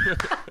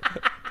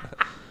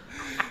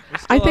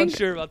still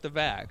unsure about the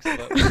vax,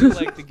 but we do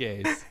like the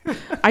gays.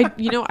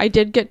 I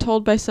did get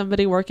told by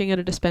somebody working at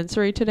a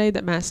dispensary today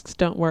that masks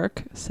don't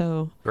work.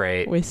 So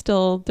great. There's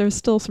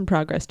still some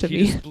progress to be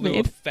made. He just blew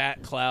a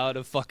fat cloud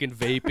of fucking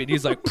vape, and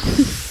he's like,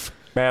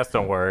 masks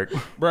don't work.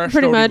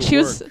 Pretty much. He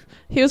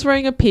was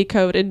wearing a pea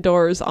coat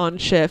indoors on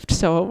shift,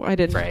 so I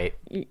didn't. Right.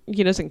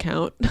 He doesn't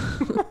count.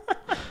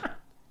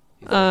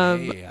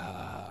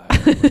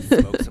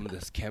 Smoke some of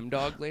this Chem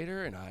Dog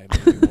later, and I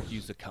maybe won't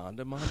use a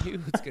condom on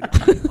you. It's going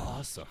to be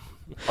awesome.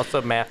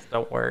 Also, masks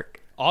don't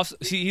work. Also,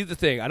 see, here's the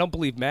thing. I don't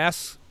believe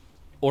masks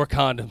or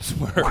condoms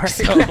work.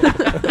 So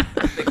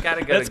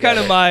that's kind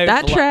of my...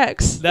 That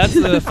tracks. That's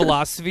the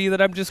philosophy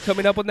that I'm just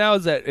coming up with now,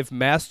 is that if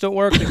masks don't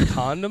work, then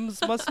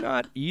condoms must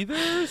not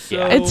either.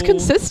 So it's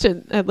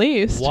consistent, at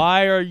least.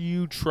 Why are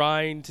you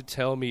trying to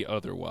tell me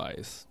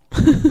otherwise?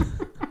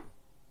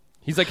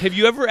 He's like, have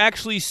you ever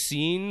actually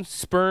seen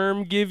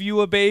sperm give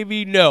you a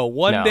baby? No.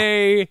 One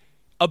day,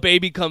 a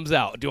baby comes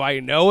out. Do I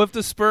know if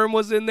the sperm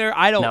was in there?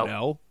 I don't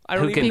know. I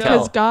don't even know.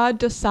 Because God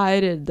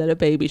decided that a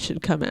baby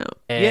should come out.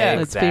 Yeah,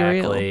 let's be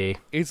real.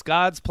 It's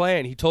God's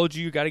plan. He told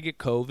you got to get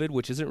COVID,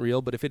 which isn't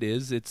real, but if it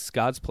is, it's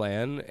God's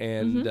plan.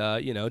 And,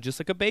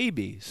 just like a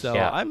baby. So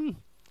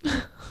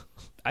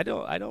I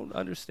don't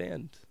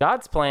understand.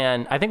 God's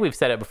plan, I think we've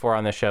said it before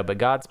on the show, but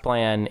God's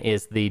plan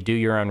is the do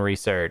your own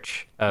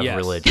research of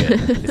religion.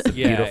 It's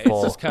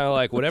beautiful. It's just kind of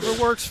like whatever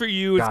works for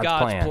you is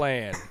God's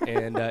plan.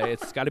 And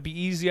it's got to be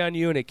easy on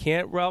you, and it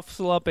can't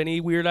ruffle up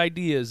any weird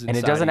ideas. And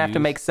it doesn't have to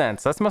make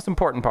sense. That's the most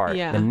important part.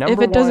 Yeah. If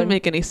it doesn't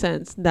make any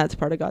sense, that's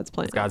part of God's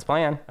plan. It's God's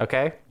plan.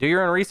 Okay. Do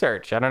your own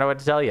research. I don't know what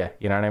to tell you.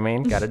 You know what I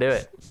mean? Got to do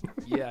it.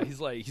 Yeah.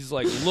 He's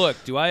like, look,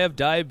 do I have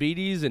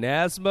diabetes and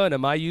asthma, and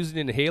am I using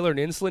an inhaler and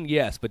insulin?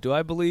 Yes. But do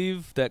I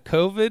believe that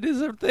COVID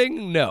is a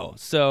thing? No.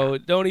 So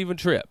don't even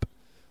trip.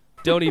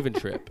 Don't even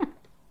trip.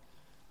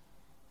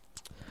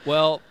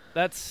 Well,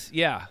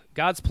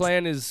 God's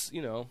plan is,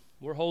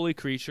 we're holy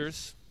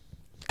creatures.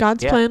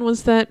 God's plan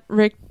was that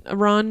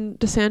Ron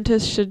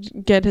Desantis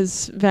should get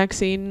his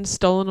vaccine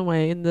stolen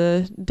away in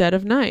the dead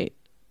of night.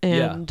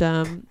 And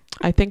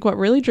I think what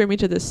really drew me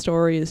to this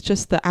story is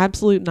just the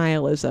absolute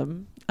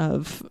nihilism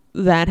of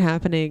that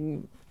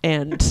happening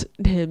and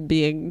him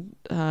being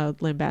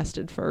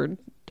lambasted for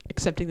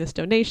accepting this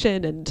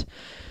donation and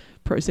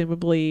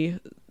presumably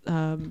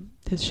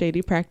his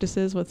shady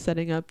practices with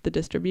setting up the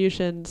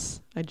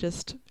distributions.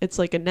 It's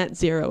like a net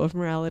zero of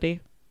morality.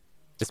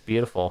 It's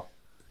beautiful.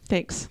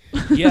 Thanks.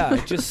 Yeah,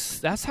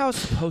 that's how it's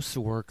supposed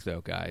to work,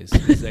 though, guys.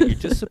 Is that you're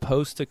just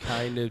supposed to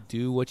kind of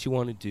do what you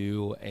want to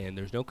do, and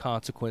there's no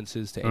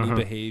consequences to any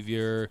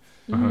behavior.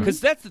 Because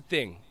that's the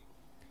thing.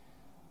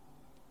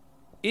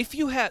 If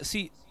you have,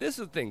 this is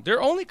the thing. There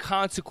are only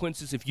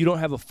consequences if you don't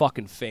have a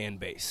fucking fan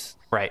base.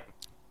 Right.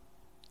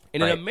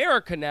 And in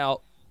America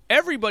now,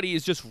 everybody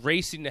is just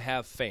racing to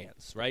have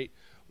fans, right?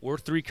 We're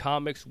three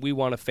comics. We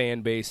want a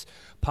fan base.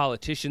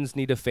 Politicians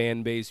need a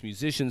fan base.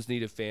 Musicians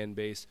need a fan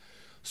base.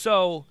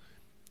 So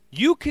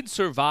you can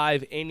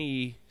survive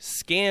any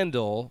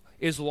scandal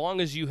as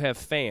long as you have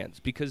fans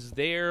because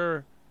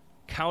they're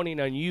counting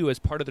on you as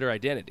part of their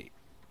identity.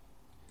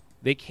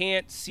 They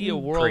can't see a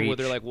world where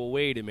they're like, well,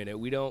 wait a minute.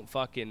 We don't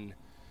fucking...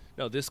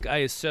 No, this guy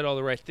has said all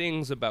the right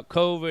things about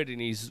COVID and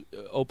he's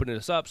opening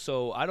us up.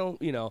 So I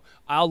don't,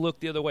 I'll look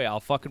the other way. I'll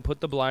fucking put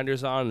the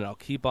blinders on and I'll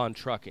keep on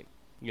trucking,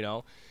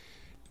 the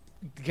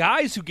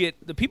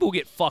people who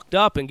get fucked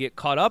up and get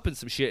caught up in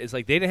some shit is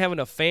like they didn't have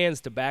enough fans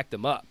to back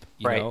them up.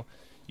 You know,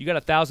 you got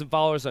 1,000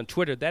 followers on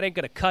Twitter. That ain't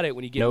gonna cut it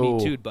when you get Me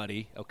Too'd,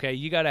 buddy. Okay,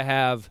 you gotta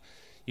have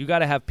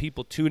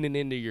people tuning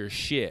into your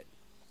shit.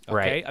 Okay,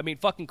 right. I mean,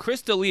 fucking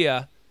Chris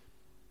D'Elia,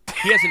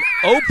 he has an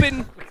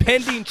open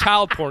pending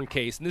child porn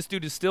case, and this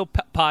dude is still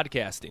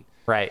podcasting.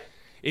 Right.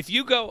 If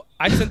you go,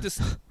 I sent this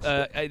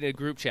in a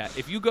group chat.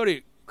 If you go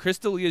to Chris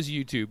D'Elia's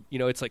YouTube,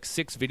 it's like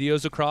 6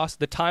 videos across.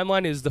 The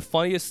timeline is the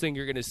funniest thing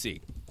you're going to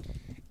see.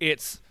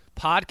 It's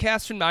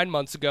podcasts from 9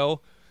 months ago,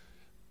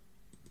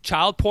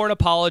 child porn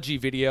apology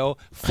video,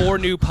 4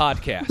 new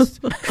podcasts.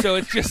 So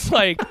it's just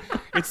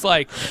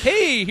like,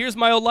 hey, here's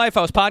my old life.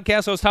 I was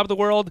podcast, I was top of the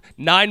world.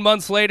 9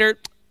 months later,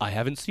 I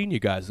haven't seen you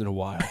guys in a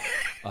while.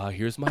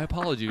 Here's my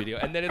apology video.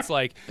 And then it's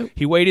like,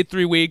 he waited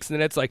 3 weeks, and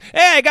then it's like,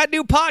 hey, I got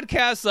new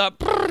podcasts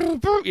up,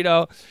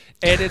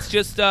 and it's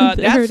just,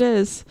 there it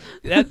is.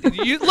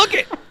 You look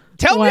at,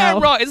 tell me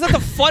I'm wrong. Isn't that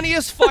the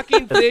funniest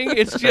fucking thing?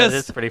 It's just,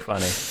 it's pretty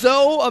funny.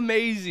 So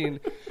amazing.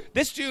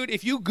 This dude,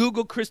 if you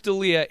Google Chris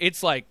D'Elia,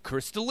 it's like,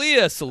 Chris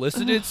D'Elia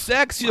solicited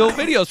sex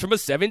videos from a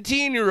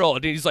 17-year-old.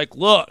 And he's like,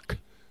 look,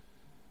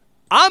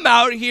 I'm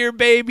out here,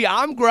 baby.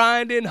 I'm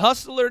grinding.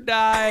 Hustle or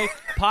die.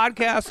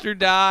 Podcast or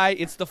die.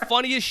 It's the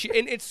funniest shit.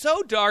 And it's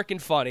so dark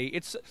and funny.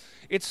 It's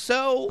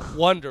so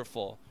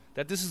wonderful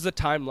that this is the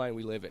timeline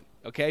we live in,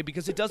 okay?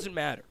 Because it doesn't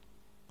matter.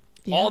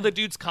 Yeah. All the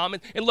dudes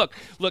comment. And look,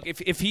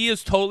 if he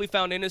is totally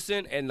found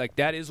innocent and, like,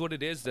 that is what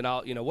it is, then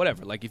I'll,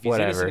 whatever. Like, if he's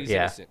innocent, he's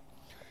innocent.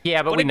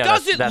 Yeah, but we know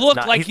that's look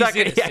not, like he's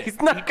innocent. Yeah, he's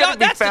not going to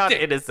be found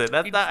innocent.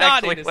 That's not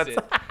actually innocent.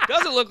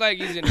 Doesn't look like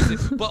he's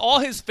innocent. But all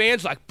his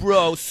fans are like,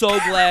 bro, so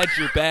glad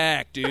you're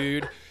back,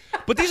 dude.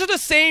 But these are the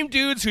same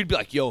dudes who'd be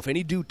like, yo, if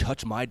any dude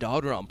touched my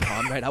daughter on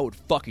prom night, I would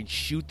fucking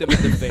shoot them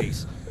in the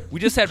face. We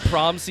just had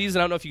prom season.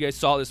 I don't know if you guys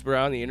saw this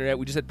around the internet.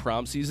 We just had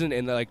prom season,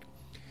 and like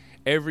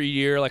every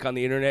year, like on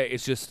the internet,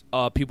 it's just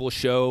people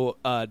show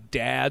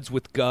dads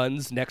with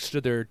guns next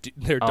to their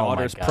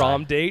daughters'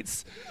 prom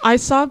dates. I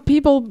saw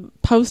people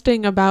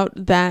posting about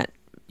that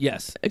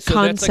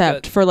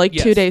concept for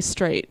 2 days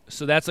straight.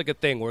 So that's like a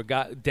thing where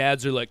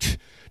dads are like,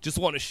 just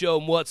want to show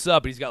him what's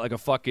up. And he's got like a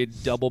fucking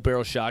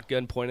double-barrel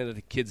shotgun pointed at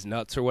the kid's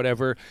nuts or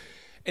whatever.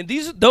 And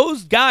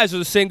those guys are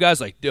the same guys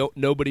like,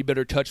 nobody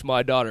better touch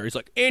my daughter. He's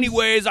like,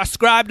 anyways, I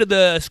subscribe to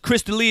the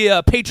Chris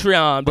D'Elia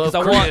Patreon because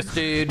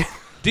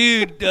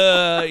Dude,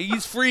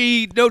 he's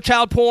free, no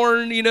child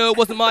porn, it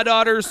wasn't my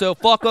daughter, so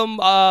fuck him.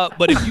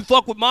 But if you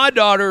fuck with my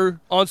daughter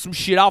on some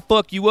shit, I'll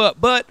fuck you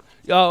up. But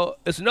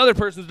it's another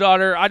person's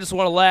daughter. I just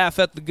want to laugh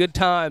at the good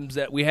times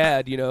that we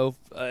had,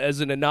 as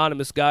an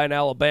anonymous guy in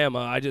Alabama.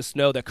 I just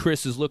know that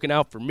Chris is looking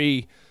out for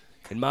me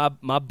and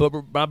my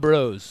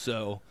bros,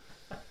 so...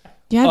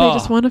 Yeah, they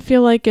just want to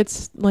feel like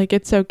it's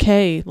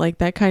okay, like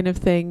that kind of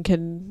thing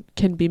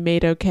can be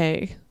made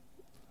okay.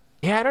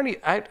 Yeah,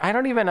 I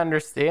don't even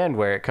understand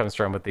where it comes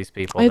from with these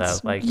people, though.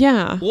 Like,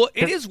 yeah. Well,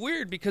 it is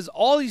weird because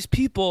all these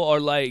people are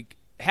like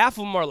half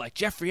of them are like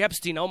Jeffrey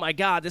Epstein. Oh my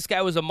God, this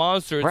guy was a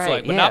monster. It's right,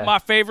 like, but not my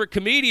favorite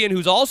comedian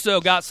who's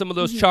also got some of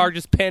those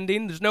charges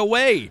pending. There's no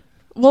way.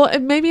 Well,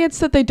 maybe it's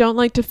that they don't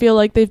like to feel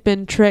like they've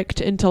been tricked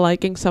into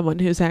liking someone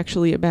who's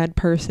actually a bad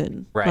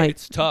person. Right. Like,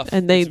 it's tough.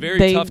 And it's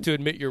very tough to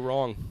admit you're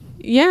wrong.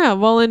 Yeah,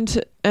 well,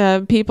 and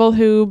people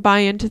who buy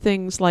into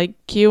things like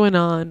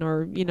QAnon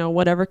or,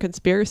 whatever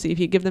conspiracy, if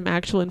you give them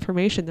actual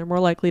information, they're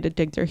more likely to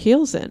dig their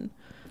heels in.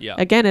 Yeah.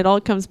 Again, it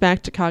all comes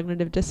back to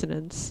cognitive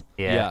dissonance.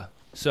 Yeah.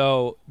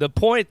 So the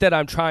point that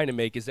I'm trying to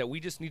make is that we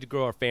just need to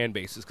grow our fan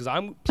bases because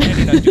I'm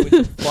planning on doing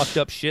some fucked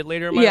up shit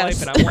later in my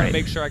life, and I want to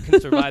make sure I can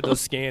survive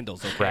those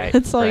scandals. Okay, Right.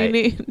 That's all you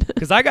need.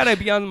 Because I gotta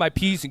be on my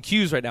P's and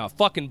Q's right now. It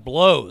fucking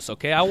blows.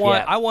 Okay, I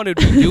want to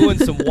be doing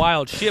some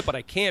wild shit, but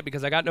I can't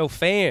because I got no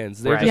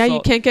fans. Right. Yeah, you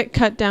can't get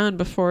cut down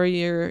before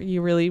you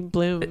really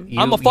bloom.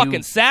 I'm a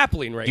fucking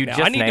sapling right now.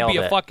 I need to be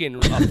a fucking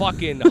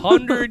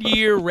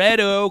 100-year red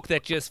oak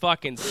that just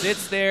fucking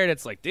sits there. And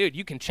it's like, dude,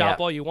 you can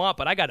chop all you want,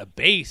 but I got a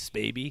base,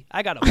 baby.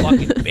 I got a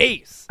fucking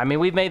base. I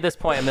mean, we've made this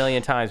point a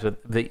million times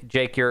with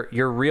Jake.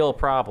 Your real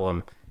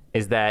problem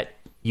is that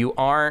you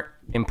aren't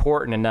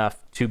important enough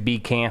to be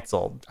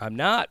canceled. I'm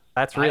not.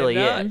 That's really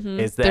it. Mm-hmm.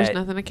 Is that there's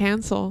nothing to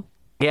cancel?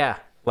 Yeah,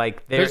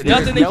 like there's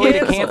nothing no way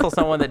to cancel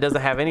someone that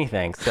doesn't have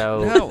anything.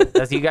 So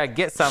you got to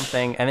get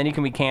something, and then you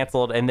can be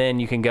canceled, and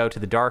then you can go to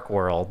the dark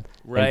world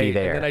and be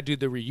there. And then I do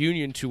the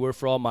reunion tour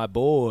for all my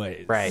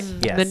boys. Right.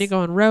 Yes. And then you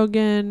go on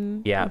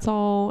Rogan. Yeah. It's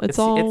all in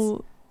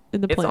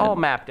the plan. It's all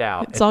mapped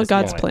out. It's all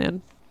God's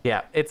plan.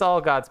 Yeah, it's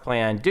all God's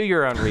plan. Do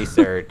your own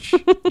research.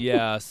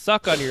 Yeah,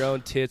 suck on your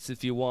own tits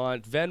if you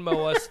want.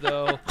 Venmo us,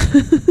 though.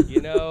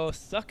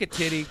 Suck a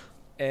titty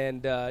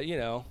and,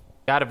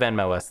 Gotta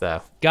Venmo us,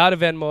 though. Gotta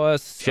Venmo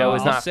us. Show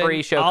is not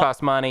free. Show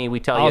costs money. We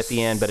tell you at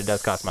the end, but it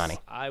does cost money.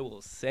 I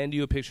will send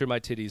you a picture of my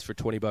titties for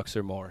 $20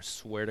 or more.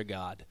 Swear to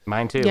God.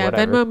 Mine too. Yeah,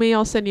 whatever. Venmo me.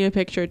 I'll send you a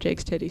picture of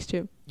Jake's titties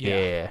too.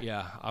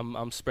 Yeah.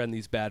 I'm spreading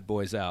these bad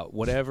boys out.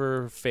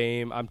 Whatever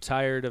fame. I'm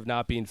tired of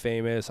not being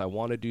famous. I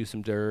want to do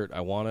some dirt.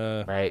 I want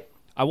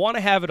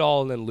to have it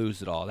all and then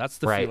lose it all. That's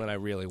the feeling I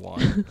really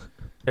want.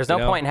 There's no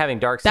point in having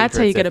dark secrets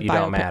if you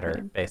don't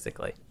matter,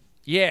 basically.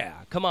 Yeah,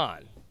 come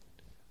on.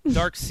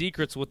 Dark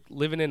secrets with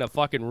living in a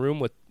fucking room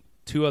with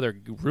 2 other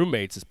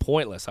roommates is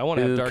pointless. I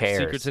want to have dark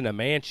secrets in a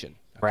mansion.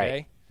 Okay?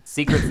 Right.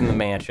 Secrets in the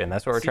mansion.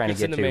 That's what we're trying to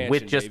get to. Mansion,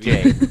 with just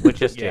baby. Jake. With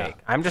just Jake.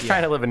 I'm just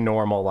trying to live a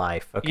normal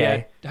life,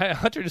 okay? Yeah.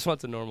 Hunter just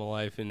wants a normal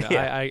life, and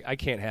I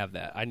can't have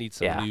that. I need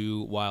some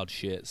new wild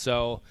shit.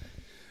 So,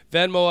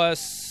 Venmo us,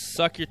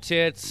 suck your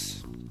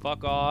tits,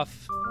 fuck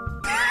off.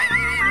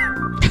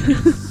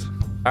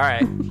 All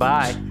right.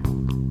 Bye.